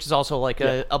Stalrim, which is also like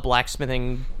a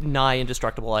blacksmithing nigh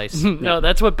indestructible ice. No,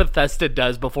 that's what Bethesda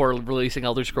does before releasing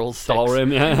Elder Scrolls 6.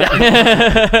 Stalrim, yeah.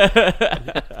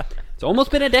 It's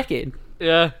almost been a decade.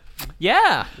 Yeah.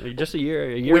 Yeah. Just a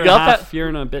year We and a got half, that- year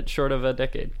and a bit short of a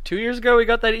decade. 2 years ago, we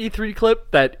got that E3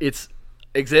 clip that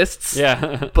exists.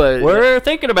 Yeah. But we're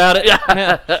thinking about it.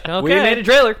 Yeah. Okay. We made a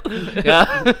trailer.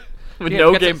 Yeah. With Yeah,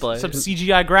 no we got gameplay. Some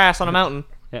CGI grass on a mountain.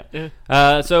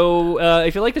 Yeah. So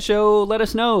if you like the show, let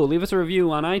us know. Leave us a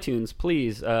review on iTunes,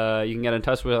 please. You can get in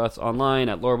touch with us online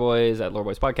at Loreboys, at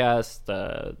Loreboys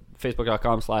Podcast,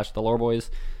 Facebook.com/TheLoreboys.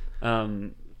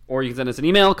 Or you can send us an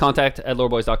email,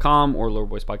 contact@loreboys.com or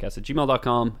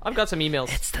loreboyspodcast@gmail.com. I've got some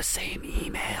emails. It's the same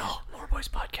email.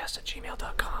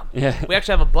 Loreboyspodcast@gmail.com. Yeah. We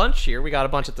actually have a bunch here. We got a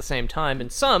bunch at the same time, and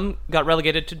some got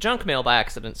relegated to junk mail by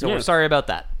accident, so Yeah. we're sorry about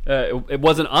that. It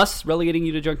wasn't us relegating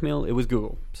you to junk mail, it was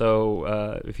Google.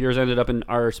 So if yours ended up in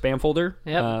our spam folder,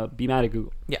 be mad at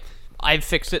Google. Yeah. I've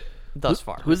fixed it thus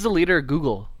far. Who's the leader of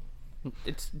Google?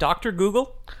 It's Dr.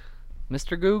 Google?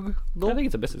 Mr. Goog? I think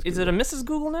it's a Mrs. Google. Is it a Mrs.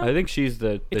 Google now? I think she's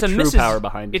the It's a true Mrs. power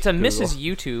behind It's a Google. Mrs.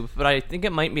 YouTube, but I think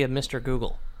it might be a Mr.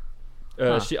 Google.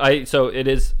 So it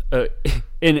is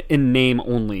in name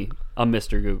only a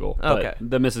Mr. Google. But Okay.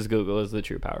 the Mrs. Google is the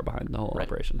true power behind the whole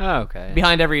operation. Oh, okay.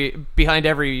 Behind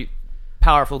every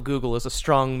powerful Google is a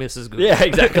strong Mrs. Google. Yeah,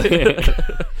 exactly.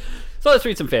 So let's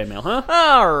read some fan mail, huh?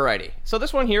 Alrighty. So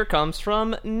this one here comes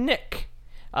from Nick.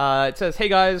 It says, "Hey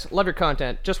guys, love your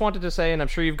content. Just wanted to say, and I'm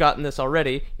sure you've gotten this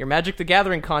already, your Magic the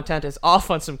Gathering content is off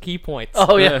on some key points.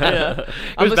 Oh, yeah.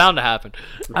 It was bound to happen.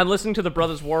 I'm listening to the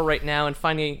Brothers' War right now and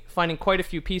finding quite a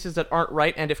few pieces that aren't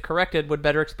right, and if corrected, would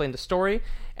better explain the story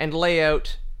and lay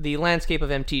out the landscape of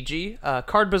MTG.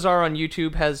 Card Bazaar on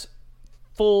YouTube has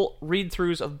full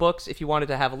read-throughs of books if you wanted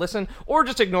to have a listen, or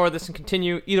just ignore this and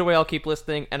continue. Either way, I'll keep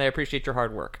listening, and I appreciate your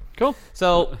hard work." Cool.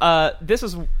 So this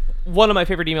is one of my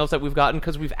favorite emails that we've gotten,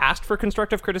 because we've asked for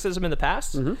constructive criticism in the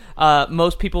past.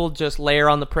 Most people just layer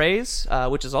on the praise,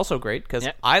 which is also great, because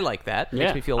I like that.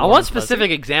 Makes me feel I warm want and fuzzy.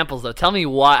 specific examples, though. Tell me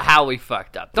how we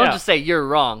fucked up. Don't just say you're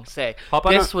wrong. Say,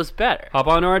 this was better. Hop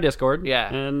on our Discord.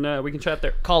 Yeah. And we can chat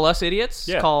there. Call us idiots.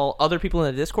 Yeah. Call other people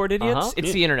in the Discord idiots.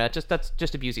 It's the internet.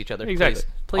 Just abuse each other. Exactly.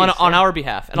 Please. On our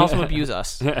behalf, and also abuse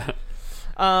us.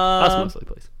 Us mostly,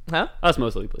 please. Huh? Us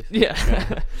mostly, please. Yeah.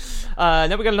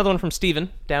 Then we got another one from Steven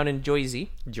down in Joyzy.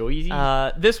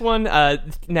 This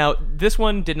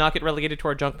one did not get relegated to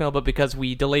our junk mail, but because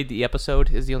we delayed the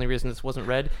episode is the only reason this wasn't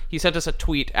read. He sent us a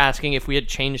tweet asking if we had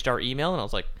changed our email, and I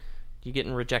was like, you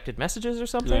getting rejected messages or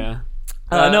something? Yeah.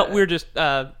 No, we were just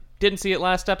didn't see it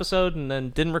last episode and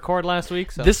then didn't record last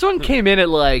week. So. This one came in at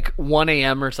like 1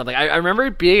 a.m. or something. I remember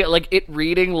it being like it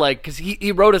reading like because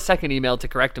he wrote a second email to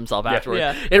correct himself afterwards.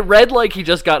 Yeah. It read like he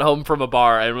just got home from a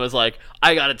bar and was like,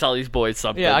 I gotta tell these boys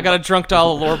something. Yeah, I got a drunk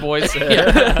dial of lore boys.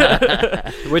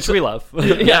 Which we love.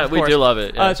 Yeah, of we course. do love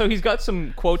it. Yeah. So he's got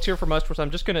some quotes here from us, which I'm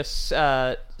just going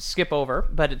to skip over.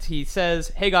 But he says,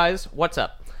 "Hey guys, what's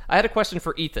up? I had a question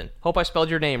for Ethan. Hope I spelled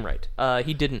your name right.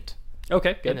 He didn't.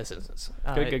 Okay, In good. this instance.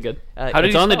 Good. How did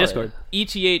It's you on the spell Discord.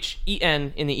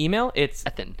 ETHEN in the email. It's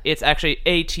Ethan. It's actually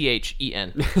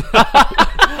ATHEN.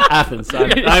 Athens.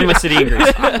 I'm a city in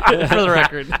Greece. For the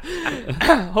record.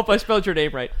 Hope I spelled your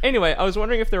name right. Anyway, I was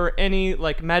wondering if there were any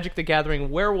like Magic the Gathering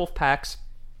werewolf packs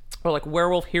or like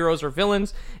werewolf heroes or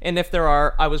villains, and if there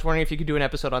are, I was wondering if you could do an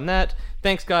episode on that.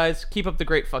 Thanks guys, keep up the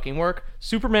great fucking work.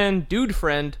 Superman dude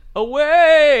friend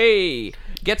away,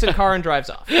 gets in car and drives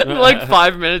off. Like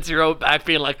 5 minutes, he wrote back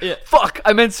being like, fuck,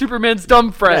 I meant Superman's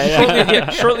dumb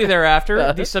friend. Shortly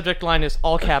thereafter, the subject line is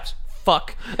all caps,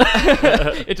 fuck.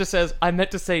 It just says, I meant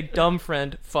to say dumb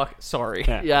friend, fuck, sorry.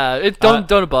 Yeah,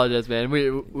 don't apologize, man.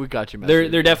 We got you, man.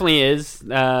 There definitely is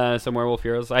some werewolf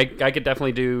heroes. I could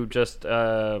definitely do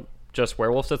just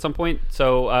werewolves at some point.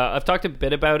 So I've talked a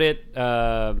bit about it.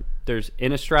 There's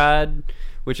Innistrad,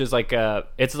 which is like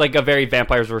it's like a very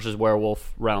vampires versus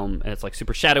werewolf realm, and it's like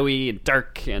super shadowy and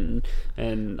dark and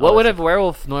What would a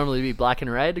werewolf normally be? Black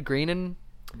and red, green and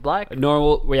black?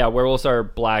 werewolves are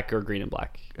black or green and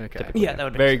black. Okay. Typically. Yeah, that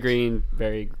would make very sense. green,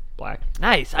 very black.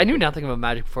 Nice. I knew nothing about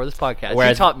magic before this podcast.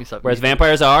 You taught me something. Whereas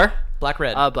vampires are Black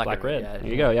red. black black and red. Yeah. There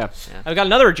you go. Yeah. I've got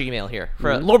another Gmail here for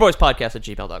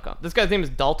loreboyspodcast@gmail.com. This guy's name is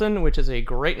Dalton, which is a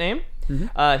great name.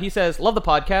 He says, love the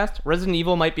podcast. Resident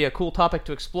Evil might be a cool topic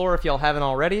to explore if y'all haven't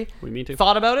already. Me too.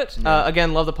 Thought about it.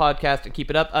 Again, love the podcast and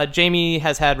keep it up. Jamie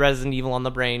has had Resident Evil on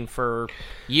the brain for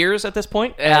years at this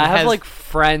point. Yeah, I and have has- like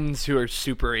friends who are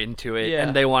super into it Yeah.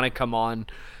 and they want to come on.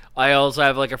 I also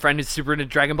have like a friend who's super into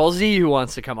Dragon Ball Z who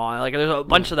wants to come on. Like there's a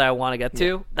bunch of that I want to get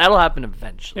to. That'll happen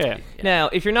eventually. Yeah. Now,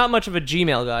 if you're not much of a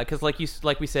Gmail guy, because like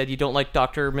we said, you don't like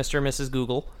Dr. Mr. and Mrs.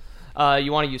 Google,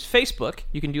 you want to use Facebook,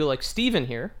 you can do like Steven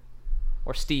here.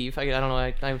 Or Steve. I don't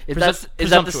know. I'm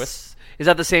presumptuous. Is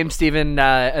that the same Steven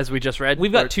as we just read?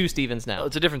 We've got two Stevens now. Oh,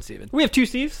 it's a different Steven. We have two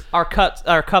Steves. Our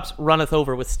cups runneth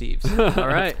over with Steves. All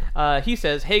right. He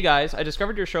says, "Hey guys, I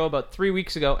discovered your show about 3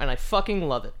 weeks ago, and I fucking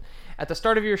love it. At the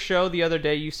start of your show the other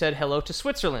day, you said hello to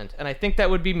Switzerland, and I think that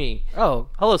would be me. Oh,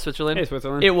 hello, Switzerland. Hey,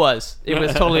 Switzerland. It was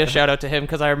totally a shout out to him,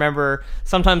 because I remember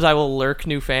sometimes I will lurk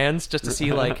new fans just to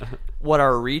see like what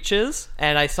our reach is,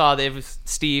 and I saw that it was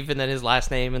Steve and then his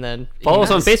last name and then Follow us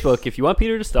on Facebook if you want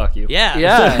Peter to stalk you. Yeah,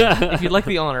 Yeah. if you'd like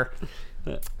the honor.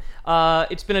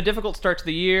 It's been a difficult start to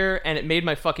the year, and it made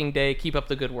my fucking day. Keep up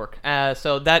the good work.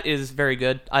 So that is very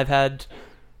good. I've had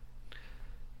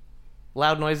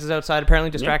loud noises outside apparently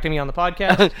distracting me on the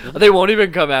podcast. They won't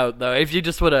even come out though. If you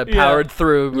just would have powered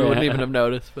through, we wouldn't even have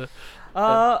noticed. But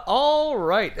All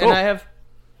right, and I have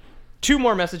two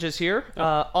more messages here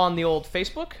on the old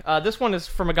Facebook. This one is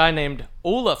from a guy named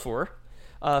Olafur,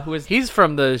 who is he's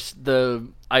from the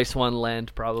Ice One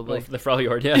land, probably. The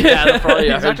Freljord, yeah. Yeah, probably.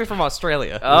 he's actually from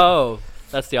Australia. Oh,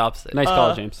 that's the opposite. Nice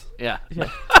call, James. Yeah.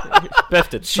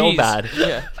 Biffed it so Jeez. bad.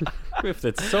 Yeah. Biffed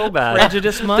it so bad.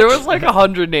 Prejudice much? There was like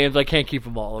 100 names. I can't keep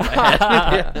them all in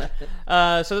my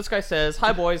head. So this guy says,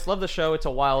 "Hi boys, love the show. It's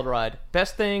a wild ride.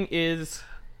 Best thing is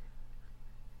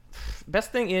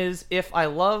if I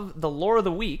love the lore of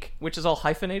the week, which is all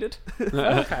hyphenated.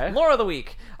 Okay. Lore of the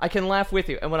week, I can laugh with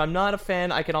you, and when I'm not a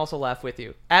fan, I can also laugh with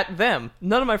you. At them,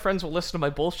 none of my friends will listen to my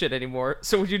bullshit anymore.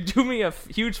 So would you do me a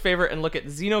huge favor and look at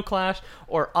Xenoclash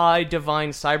or I Divine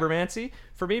Cybermancy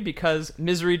for me, because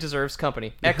misery deserves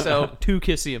company. XO, 2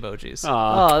 kissy emojis.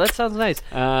 Aw. Oh, that sounds nice.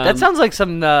 That sounds like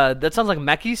some. That sounds like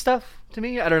mechy stuff. to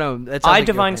me. I don't know.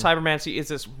 Divine Cybermancy is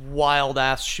this wild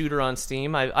ass shooter on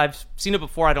Steam. I've seen it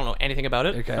before. I don't know anything about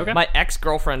it. Okay. My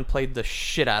ex-girlfriend played the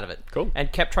shit out of it. Cool.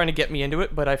 And kept trying to get me into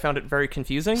it, but I found it very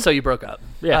confusing. So you broke up.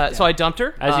 So I dumped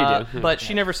her. As you do. But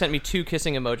she never sent me 2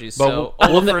 kissing emojis. But So we'll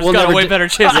Oliver's we'll got never a way d- better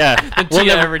chance than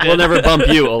Tia ever did. We'll never bump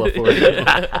you,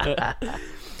 Olafur.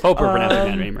 Hope we're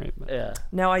pronouncing that name right. Yeah.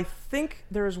 Now I think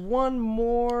there's one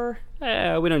more. We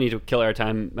don't need to kill our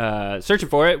time searching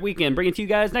for it. We can bring it to you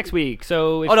guys next week.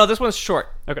 So, Oh no, this one's short.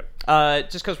 Okay.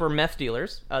 Just because we're meth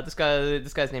dealers. This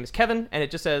guy's name is Kevin, and it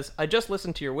just says, "I just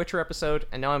listened to your Witcher episode,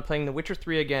 and now I'm playing The Witcher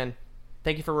 3 again.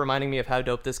 Thank you for reminding me of how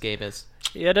dope this game is."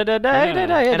 And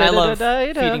I love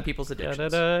feeding people's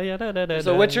addictions. There's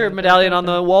a Witcher medallion on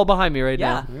the wall behind me right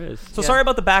now. There is. So sorry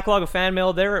about the backlog of fan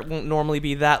mail there. It won't normally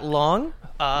be that long.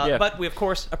 Yeah. But we, of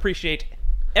course, appreciate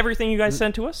everything you guys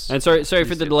sent to us. And sorry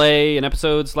for the delay in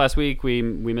episodes last week. We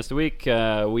missed a week.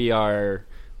 We are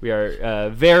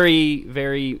very,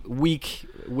 very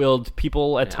weak-willed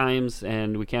people at times,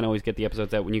 and we can't always get the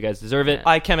episodes out when you guys deserve it.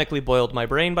 I chemically boiled my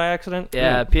brain by accident.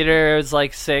 Yeah, Peter was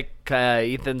like sick.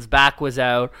 Ethan's back was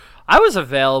out. I was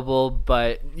available,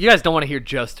 but you guys don't want to hear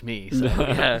just me. So.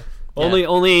 Yeah. Only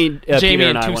Jamie Peter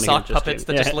and I 2 wanna sock hear just puppets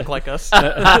Jamie. that just look like us.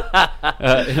 I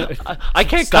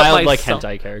can't Styled cut like myself.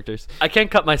 hentai characters. I can't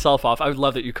cut myself off. I would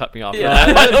love that you cut me off.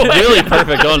 That was really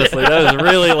perfect, honestly. That was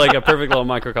really like a perfect little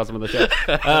microcosm of the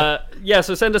show.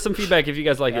 So send us some feedback if you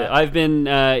guys like it. I've been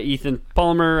Ethan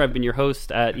Palmer. I've been your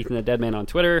host at Ethan the Deadman on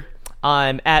Twitter.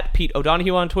 I'm at Pete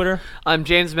O'Donohue on Twitter. I'm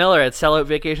James Miller at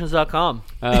selloutvacations.com.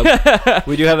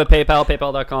 We do have a PayPal,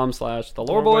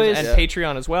 paypal.com/theloreboys. And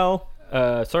Patreon as well.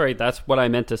 Sorry, that's what I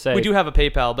meant to say. We do have a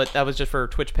PayPal, but that was just for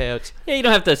Twitch payouts. Yeah, you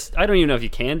don't have to. I don't even know if you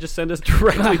can just send us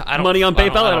directly money on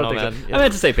PayPal. I don't think so. Yeah. I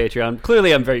meant to say Patreon.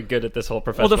 Clearly, I'm very good at this whole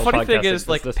professional. Well, the funny thing podcasting is,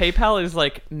 like, business. PayPal is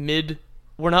like mid.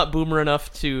 We're not boomer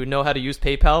enough to know how to use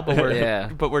PayPal,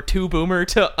 but we're too boomer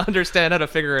to understand how to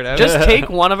figure it out. Just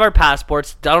take one of our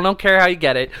passports. Don't care how you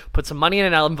get it. Put some money in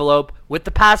an envelope with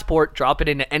the passport. Drop it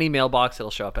into any mailbox.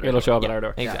 It'll show up at our door. It'll show up at our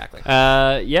door. Exactly.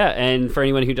 And for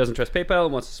anyone who doesn't trust PayPal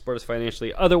and wants to support us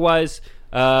financially otherwise,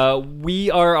 we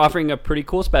are offering a pretty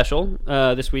cool special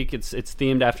this week. It's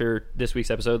themed after this week's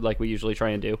episode, like we usually try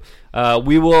and do.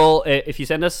 We will, if you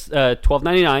send us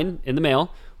 $12.99 in the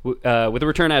mail with a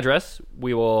return address,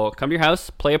 we will come to your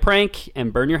house, play a prank,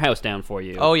 and burn your house down for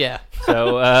you. Oh yeah.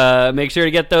 So make sure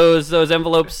to get those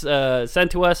envelopes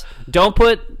sent to us. Don't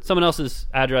put someone else's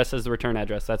address as the return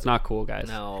address. That's not cool, guys.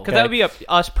 No. Because that would be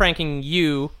us pranking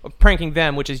you, pranking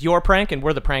them, which is your prank, and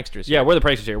we're the pranksters. Yeah, we're the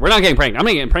pranksters here. We're not getting pranked. I'm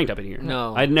not getting pranked up in here.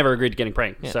 No. I'd never agreed to getting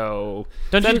pranked. So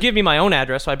Don't you give me my own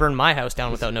address, so I burn my house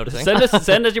down without noticing. send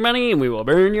us your money, and we will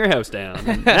burn your house down.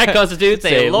 And that constitutes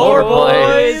Say, a Lore Lore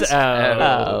Boys Boys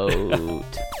out.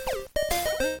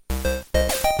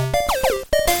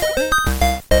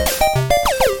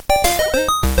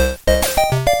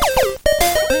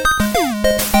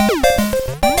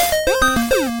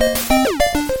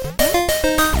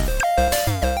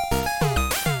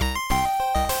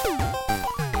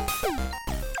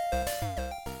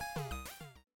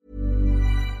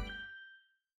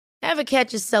 Ever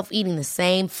catch yourself eating the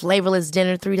same flavorless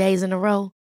dinner 3 days in a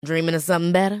row? Dreaming of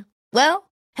something better? Well,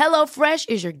 HelloFresh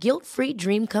is your guilt-free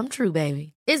dream come true,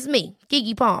 baby. It's me,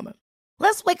 Keke Palmer.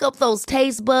 Let's wake up those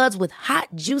taste buds with hot,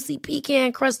 juicy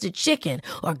pecan-crusted chicken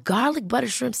or garlic butter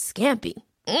shrimp scampi.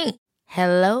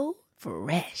 Hello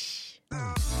Fresh.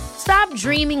 Stop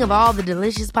dreaming of all the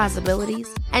delicious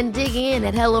possibilities and dig in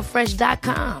at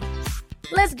HelloFresh.com.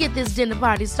 Let's get this dinner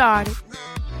party started.